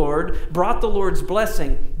to the Lord brought the Lord's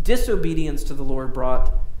blessing. Disobedience to the Lord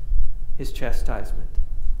brought His chastisement.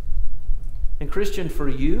 And Christian, for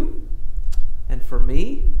you and for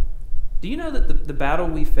me, do you know that the battle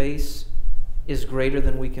we face is greater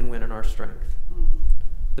than we can win in our strength?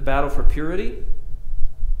 The battle for purity,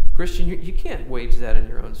 Christian, you can't wage that in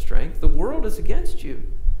your own strength. The world is against you.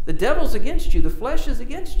 The devil's against you. The flesh is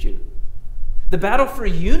against you. The battle for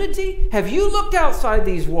unity, have you looked outside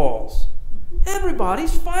these walls?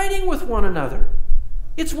 Everybody's fighting with one another.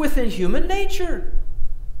 It's within human nature.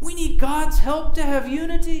 We need God's help to have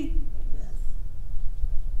unity.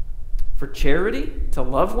 For charity, to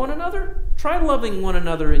love one another, try loving one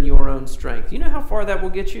another in your own strength. You know how far that will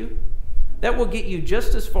get you? That will get you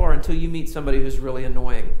just as far until you meet somebody who's really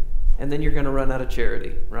annoying. And then you're going to run out of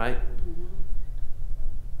charity, right?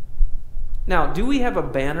 Now, do we have a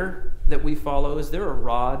banner that we follow? Is there a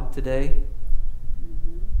rod today?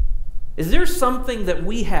 Is there something that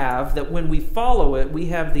we have that when we follow it, we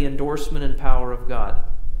have the endorsement and power of God?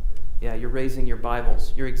 Yeah, you're raising your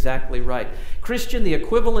Bibles. You're exactly right. Christian, the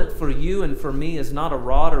equivalent for you and for me is not a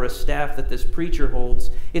rod or a staff that this preacher holds.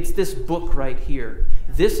 It's this book right here.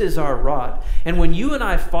 This is our rod. And when you and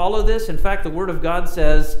I follow this, in fact, the Word of God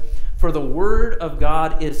says, for the Word of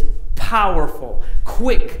God is powerful,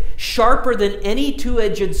 quick, sharper than any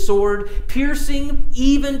two-edged sword, piercing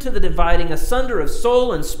even to the dividing asunder of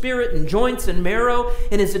soul and spirit and joints and marrow,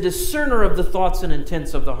 and is a discerner of the thoughts and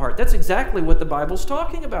intents of the heart. That's exactly what the Bible's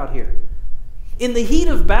talking about here. In the heat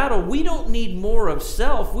of battle, we don't need more of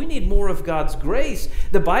self. We need more of God's grace.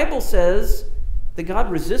 The Bible says that God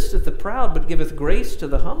resisteth the proud, but giveth grace to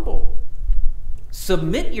the humble.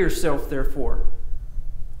 Submit yourself, therefore.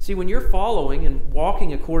 See, when you're following and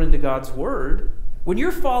walking according to God's word, when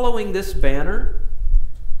you're following this banner,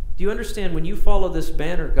 do you understand when you follow this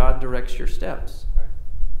banner, God directs your steps? Right.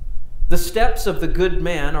 The steps of the good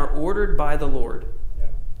man are ordered by the Lord. Yeah.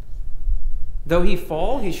 Though he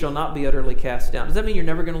fall, he shall not be utterly cast down. Does that mean you're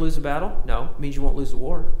never going to lose a battle? No, it means you won't lose a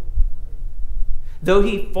war. Though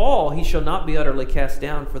he fall, he shall not be utterly cast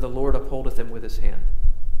down, for the Lord upholdeth him with his hand.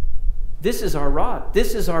 This is our rod.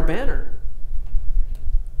 This is our banner.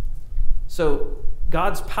 So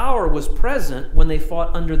God's power was present when they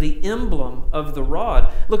fought under the emblem of the rod.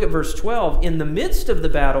 Look at verse 12. In the midst of the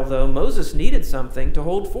battle, though, Moses needed something to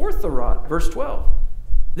hold forth the rod. Verse 12.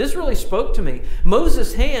 This really spoke to me.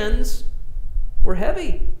 Moses' hands were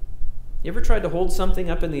heavy. You ever tried to hold something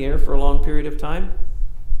up in the air for a long period of time?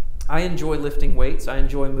 I enjoy lifting weights. I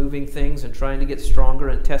enjoy moving things and trying to get stronger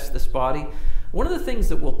and test this body. One of the things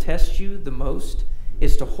that will test you the most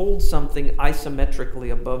is to hold something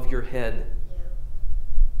isometrically above your head.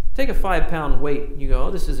 Take a 5-pound weight, and you go, oh,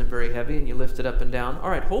 this isn't very heavy, and you lift it up and down. All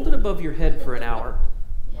right, hold it above your head for an hour.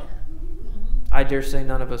 I dare say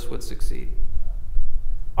none of us would succeed.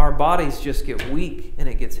 Our bodies just get weak, and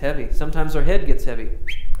it gets heavy. Sometimes our head gets heavy,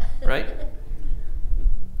 right?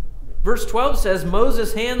 Verse 12 says,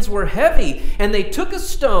 Moses' hands were heavy, and they took a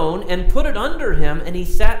stone and put it under him, and he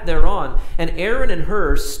sat thereon. And Aaron and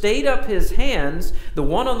Hur stayed up his hands, the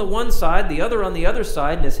one on the one side, the other on the other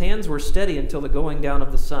side, and his hands were steady until the going down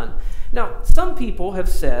of the sun. Now, some people have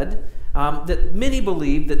said that many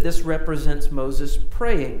believe that this represents Moses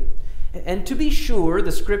praying. And to be sure,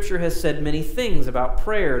 the Scripture has said many things about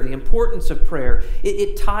prayer, the importance of prayer.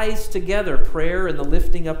 It ties together prayer and the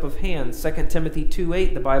lifting up of hands. 2 Timothy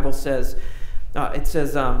 2:8, the Bible says,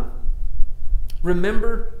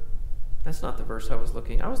 remember, that's not the verse I was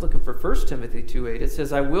looking. I was looking for 1 Timothy 2:8. It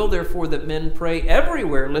says, I will therefore that men pray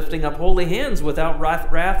everywhere, lifting up holy hands without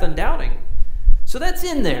wrath and doubting. So that's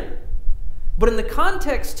in there. But in the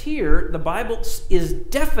context here, the Bible is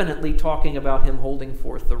definitely talking about him holding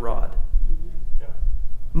forth the rod.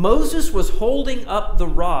 Moses was holding up the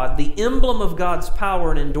rod, the emblem of God's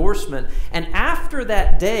power and endorsement. And after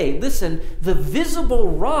that day, listen, the visible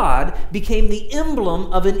rod became the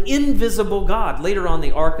emblem of an invisible God. Later on,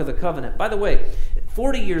 the Ark of the Covenant. By the way,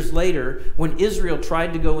 40 years later, when Israel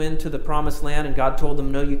tried to go into the Promised Land and God told them,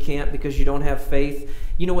 no, you can't because you don't have faith,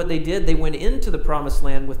 you know what they did? They went into the Promised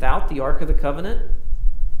Land without the Ark of the Covenant.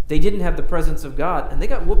 They didn't have the presence of God, and they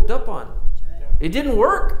got whooped up on. It didn't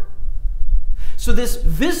work. So this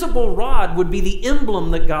visible rod would be the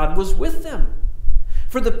emblem that God was with them.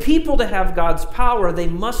 For the people to have God's power, they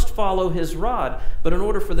must follow his rod. But in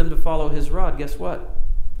order for them to follow his rod, guess what?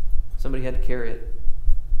 Somebody had to carry it.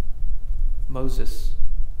 Moses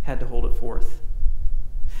had to hold it forth.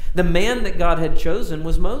 The man that God had chosen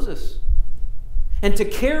was Moses. And to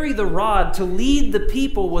carry the rod, to lead the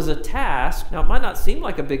people was a task. Now, it might not seem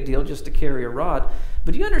like a big deal just to carry a rod,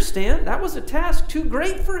 but do you understand? That was a task too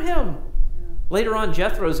great for him. Later on,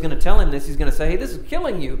 Jethro is going to tell him this. He's going to say, hey, this is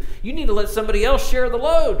killing you. You need to let somebody else share the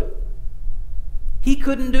load. He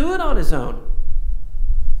couldn't do it on his own.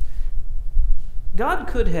 God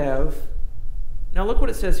could have Now look what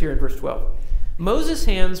it says here in verse 12. Moses'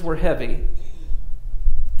 hands were heavy,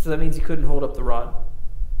 so that means he couldn't hold up the rod.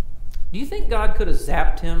 Do you think God could have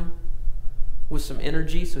zapped him with some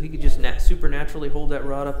energy so he could just supernaturally hold that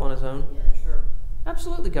rod up on his own? Sure.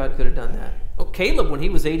 Absolutely, God could have done that. Oh, Caleb, when he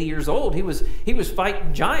was 80 years old, he was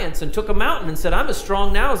fighting giants and took a mountain and said, I'm as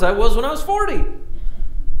strong now as I was when I was 40.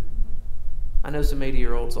 I know some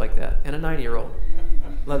 80-year-olds like that, and a 90-year-old.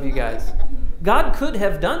 Love you guys. God could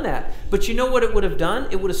have done that, but you know what it would have done?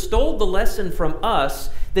 It would have stole the lesson from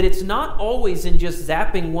us that it's not always in just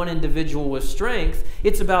zapping one individual with strength.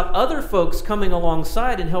 It's about other folks coming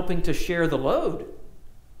alongside and helping to share the load.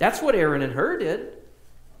 That's what Aaron and Hur did.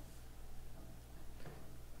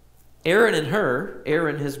 Aaron and Hur,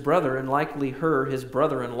 Aaron his brother, and likely Hur his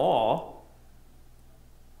brother-in-law,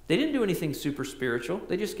 they didn't do anything super spiritual.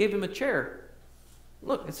 They just gave him a chair.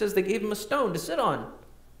 Look, it says they gave him a stone to sit on.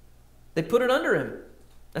 They put it under him.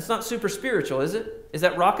 That's not super spiritual, is it? Is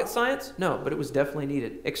that rocket science? No, but it was definitely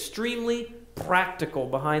needed. Extremely practical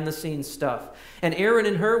behind-the-scenes stuff. And Aaron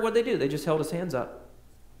and Hur, what'd they do? They just held his hands up.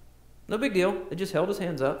 No big deal. They just held his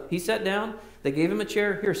hands up. He sat down. They gave him a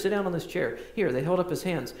chair. Here, sit down on this chair. Here, they held up his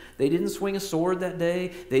hands. They didn't swing a sword that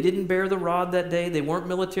day. They didn't bear the rod that day. They weren't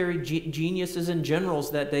military geniuses and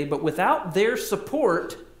generals that day. But without their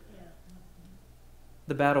support,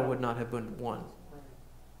 the battle would not have been won.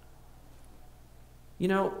 You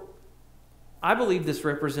know, I believe this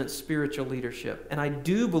represents spiritual leadership, and I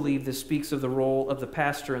do believe this speaks of the role of the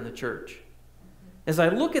pastor in the church. As I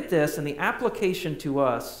look at this and the application to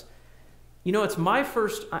us, you know, it's my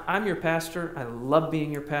first, I'm your pastor. I love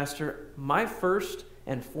being your pastor. My first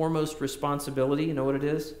and foremost responsibility, you know what it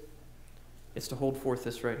is? It's to hold forth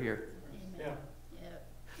this right here. Yeah.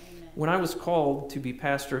 When I was called to be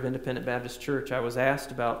pastor of Independent Baptist Church, I was asked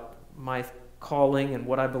about my calling and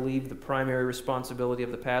what I believe the primary responsibility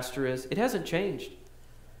of the pastor is. It hasn't changed.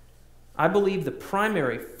 I believe the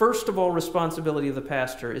primary, first of all, responsibility of the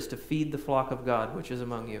pastor is to feed the flock of God, which is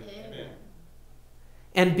among you. Amen.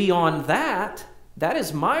 And beyond that, that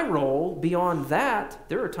is my role. Beyond that,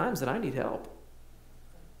 there are times that I need help.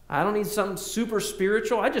 I don't need something super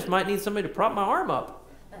spiritual. I just might need somebody to prop my arm up.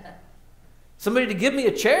 Somebody to give me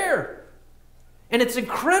a chair. And it's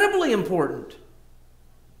incredibly important.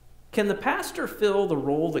 Can the pastor fill the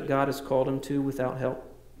role that God has called him to without help?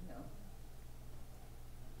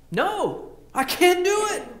 No, I can't do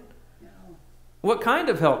it. No. What kind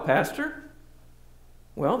of help, Pastor?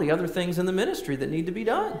 Well, the other things in the ministry that need to be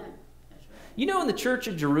done. That's right. You know, in the church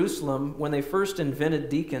of Jerusalem, when they first invented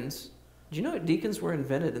deacons, do you know that deacons were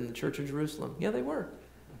invented in the church of Jerusalem? Yeah, they were.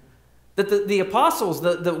 That the apostles,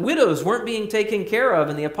 the widows weren't being taken care of,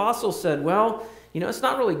 and the apostles said, well, you know, it's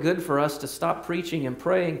not really good for us to stop preaching and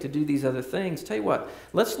praying to do these other things. Tell you what,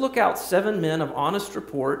 let's look out 7 men of honest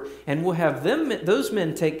report, and we'll have those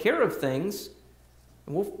men take care of things,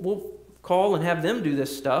 and we'll call and have them do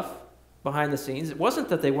this stuff behind the scenes. It wasn't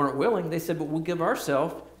that they weren't willing. They said, but we'll give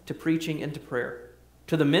ourselves to preaching and to prayer,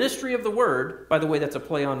 to the ministry of the word. By the way, that's a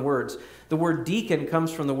play on words. The word deacon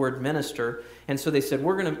comes from the word minister, and so they said,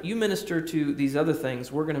 you minister to these other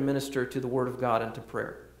things, we're going to minister to the word of God and to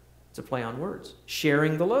prayer. It's a play on words.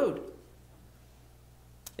 Sharing the load.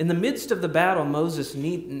 In the midst of the battle, Moses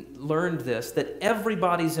learned this, that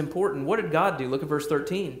everybody's important. What did God do? Look at verse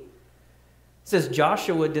 13. It says,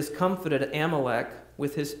 Joshua discomfited Amalek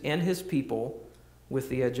with his people with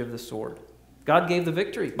the edge of the sword. God gave the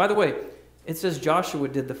victory. By the way, it says Joshua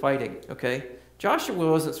did the fighting, okay? Joshua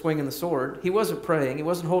wasn't swinging the sword. He wasn't praying. He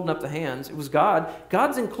wasn't holding up the hands. It was God.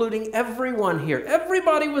 God's including everyone here.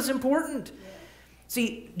 Everybody was important.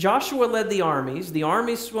 See, Joshua led the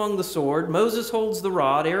armies swung the sword, Moses holds the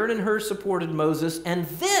rod, Aaron and Hur supported Moses, and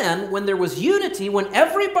then when there was unity, when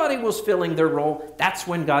everybody was filling their role, that's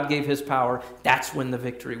when God gave his power, that's when the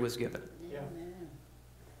victory was given. Yeah.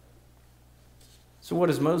 So what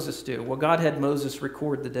does Moses do? Well, God had Moses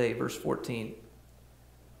record the day, verse 14.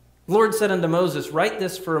 The Lord said unto Moses, write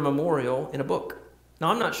this for a memorial in a book. Now,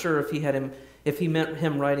 I'm not sure if he meant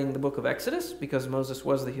him writing the book of Exodus, because Moses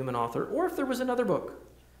was the human author, or if there was another book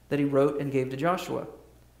that he wrote and gave to Joshua.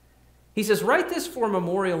 He says, write this for a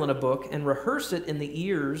memorial in a book and rehearse it in the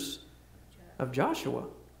ears of Joshua.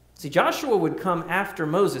 See, Joshua would come after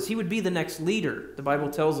Moses. He would be the next leader. The Bible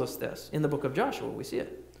tells us this. In the book of Joshua, we see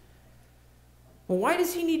it. Well, why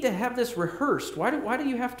does he need to have this rehearsed? Why do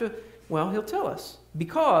you have to? Well, he'll tell us.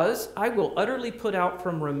 Because I will utterly put out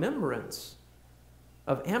from remembrance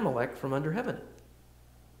of Amalek from under heaven.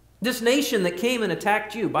 This nation that came and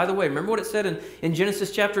attacked you. By the way, remember what it said in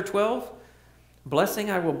Genesis chapter 12? Blessing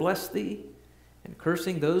I will bless thee, and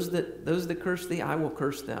cursing those that curse thee, I will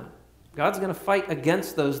curse them. God's going to fight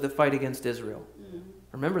against those that fight against Israel.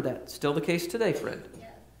 Remember that. Still the case today, friend.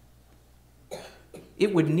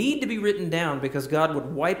 It would need to be written down because God would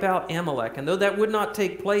wipe out Amalek. And though that would not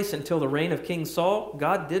take place until the reign of King Saul,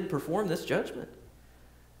 God did perform this judgment.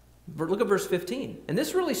 Look at verse 15. And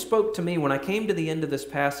this really spoke to me when I came to the end of this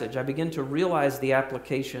passage. I began to realize the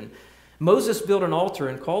application. Moses built an altar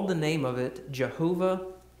and called the name of it Jehovah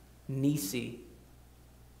Nissi.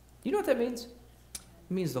 You know what that means?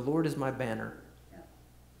 It means the Lord is my banner.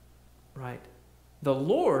 Right. The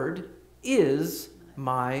Lord is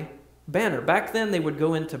my banner. Back then they would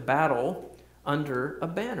go into battle under a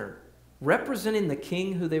banner, representing the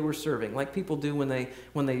king who they were serving, like people do when they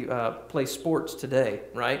play sports today,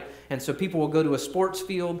 right? And so people will go to a sports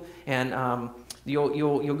field, and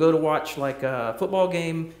you'll go to watch like a football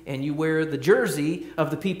game, and you wear the jersey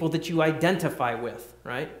of the people that you identify with,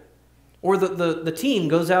 right? Or the team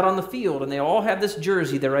goes out on the field, and they all have this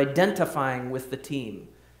jersey. They're identifying with the team.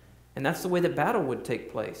 And that's the way that battle would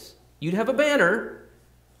take place. You'd have a banner.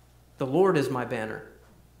 The Lord is my banner.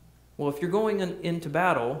 Well, if you're going into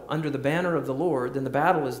battle under the banner of the Lord, then the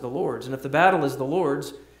battle is the Lord's. And if the battle is the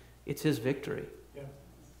Lord's, it's His victory. Yeah.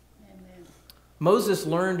 Amen. Moses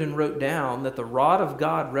learned and wrote down that the rod of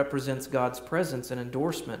God represents God's presence and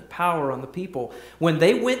endorsement, power on the people. When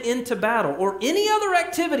they went into battle or any other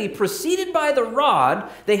activity preceded by the rod,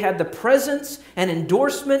 they had the presence and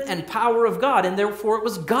endorsement and power of God, and therefore it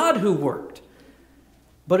was God who worked.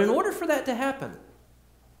 But in order for that to happen,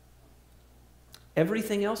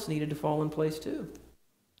 everything else needed to fall in place too.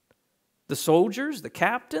 The soldiers, the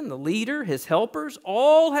captain, the leader, his helpers,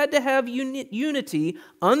 all had to have unity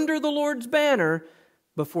under the Lord's banner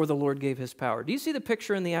before the Lord gave His power. Do you see the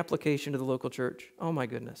picture in the application to the local church? Oh my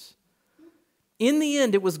goodness. In the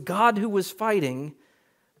end, it was God who was fighting,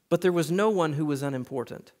 but there was no one who was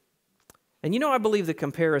unimportant. And you know, I believe the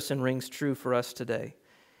comparison rings true for us today.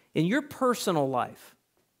 In your personal life,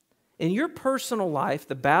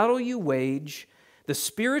 the battle you wage, the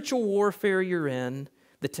spiritual warfare you're in,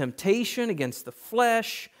 the temptation against the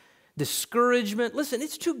flesh, discouragement. Listen,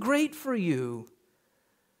 it's too great for you.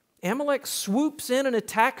 Amalek swoops in and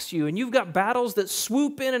attacks you, and you've got battles that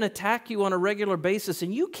swoop in and attack you on a regular basis,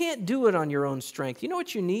 and you can't do it on your own strength. You know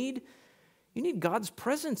what you need? You need God's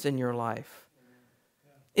presence in your life.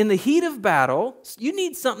 In the heat of battle, you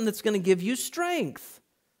need something that's going to give you strength.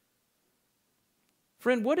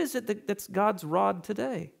 Friend, what is it that's God's rod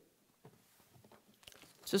today?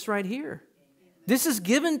 It's just right here. This is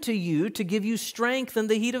given to you to give you strength in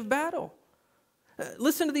the heat of battle.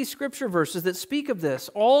 Listen to these scripture verses that speak of this.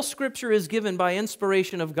 All scripture is given by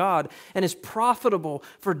inspiration of God and is profitable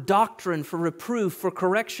for doctrine, for reproof, for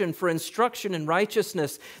correction, for instruction in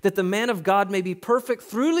righteousness, that the man of God may be perfect,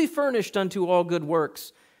 thoroughly furnished unto all good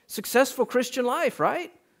works. Successful Christian life,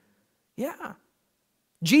 right? Yeah.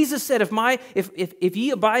 Jesus said, if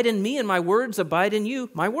ye abide in me and my words abide in you,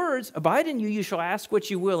 my words abide in you, you shall ask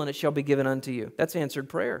what you will and it shall be given unto you. That's answered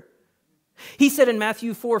prayer. He said in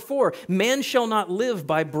Matthew 4:4, man shall not live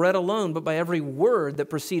by bread alone, but by every word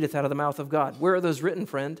that proceedeth out of the mouth of God. Where are those written,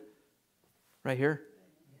 friend? Right here.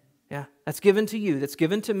 Yeah, that's given to you, that's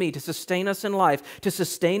given to me to sustain us in life, to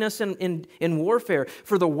sustain us in warfare.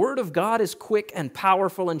 For the word of God is quick and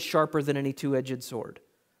powerful and sharper than any two-edged sword.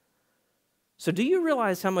 So do you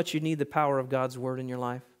realize how much you need the power of God's word in your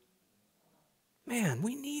life? Man,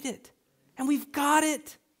 we need it. And we've got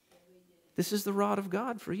it. This is the rod of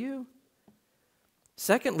God for you.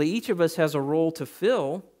 Secondly, each of us has a role to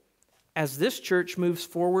fill as this church moves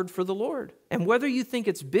forward for the Lord. And whether you think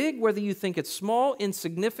it's big, whether you think it's small,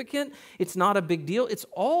 insignificant, it's not a big deal, it's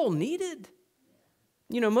all needed.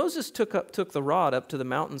 You know, Moses took the rod up to the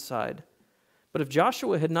mountainside. But if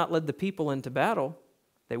Joshua had not led the people into battle,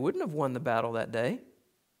 they wouldn't have won the battle that day.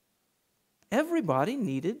 Everybody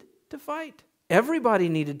needed to fight. Everybody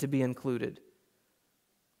needed to be included.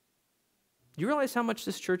 Do you realize how much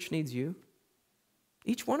this church needs you?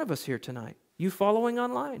 Each one of us here tonight. You following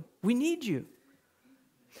online. We need you.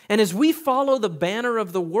 And as we follow the banner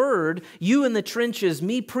of the Word, you in the trenches,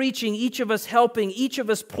 me preaching, each of us helping, each of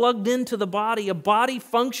us plugged into the body. A body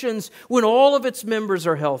functions when all of its members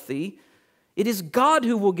are healthy. It is God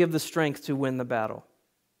who will give the strength to win the battle.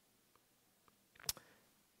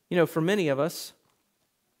 You know, for many of us,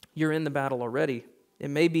 you're in the battle already. It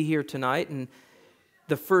may be here tonight, and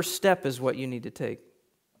the first step is what you need to take.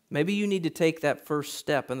 Maybe you need to take that first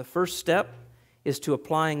step, and the first step is to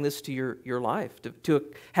applying this to your life, to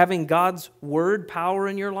having God's word power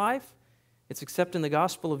in your life. It's accepting the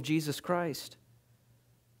gospel of Jesus Christ.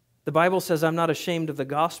 The Bible says, I'm not ashamed of the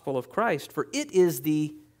gospel of Christ, for it is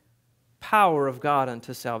the power of God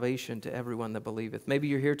unto salvation to everyone that believeth. Maybe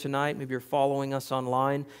you're here tonight, maybe you're following us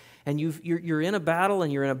online, and you're in a battle,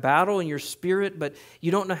 and you're in a battle in your spirit, but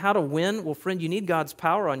you don't know how to win, well, friend, you need God's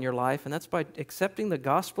power on your life, and that's by accepting the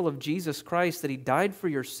gospel of Jesus Christ, that He died for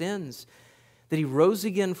your sins, that He rose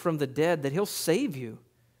again from the dead, that He'll save you,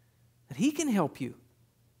 that He can help you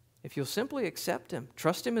if you'll simply accept Him,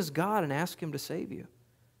 trust Him as God, and ask Him to save you.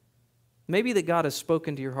 Maybe that God has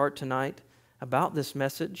spoken to your heart tonight about this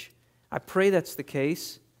message. I pray that's the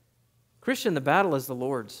case. Christian, the battle is the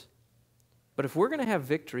Lord's. But if we're going to have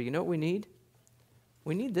victory, you know what we need?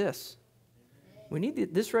 We need this. We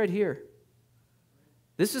need this right here.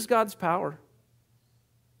 This is God's power.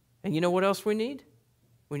 And you know what else we need?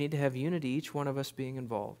 We need to have unity, each one of us being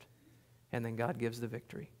involved. And then God gives the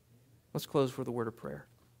victory. Let's close with a word of prayer.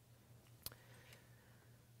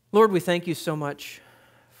 Lord, we thank you so much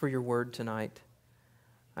for your word tonight.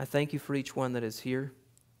 I thank you for each one that is here.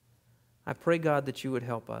 I pray, God, that you would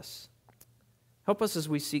help us. Help us as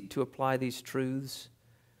we seek to apply these truths,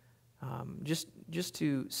 just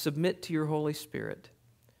to submit to your Holy Spirit.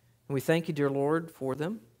 And we thank you, dear Lord, for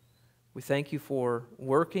them. We thank you for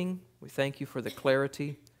working. We thank you for the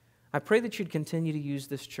clarity. I pray that you'd continue to use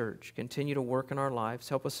this church, continue to work in our lives.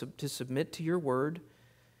 Help us to submit to your word.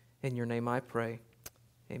 In your name I pray.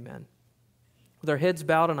 Amen. With our heads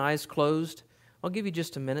bowed and eyes closed, I'll give you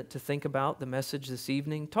just a minute to think about the message this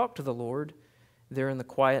evening. Talk to the Lord there in the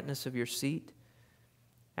quietness of your seat.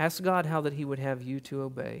 Ask God how that He would have you to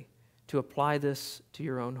obey, to apply this to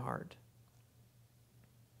your own heart.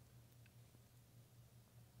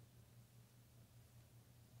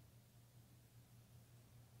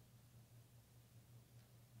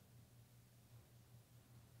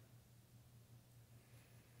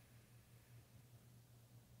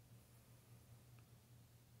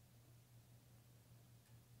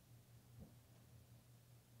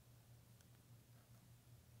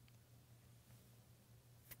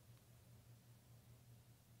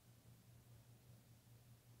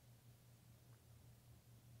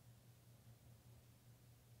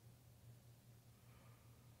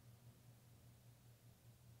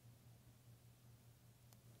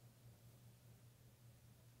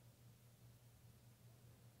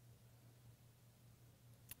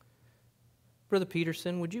 Brother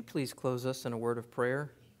Peterson, would you please close us in a word of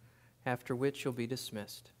prayer, after which you'll be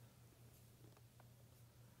dismissed.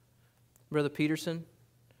 Brother Peterson,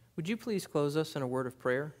 would you please close us in a word of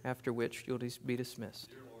prayer, after which you'll be dismissed.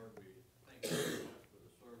 Dear Lord, we thank you very much for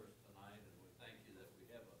the service tonight, and we thank you that we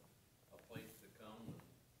have a place to come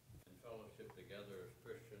and fellowship together as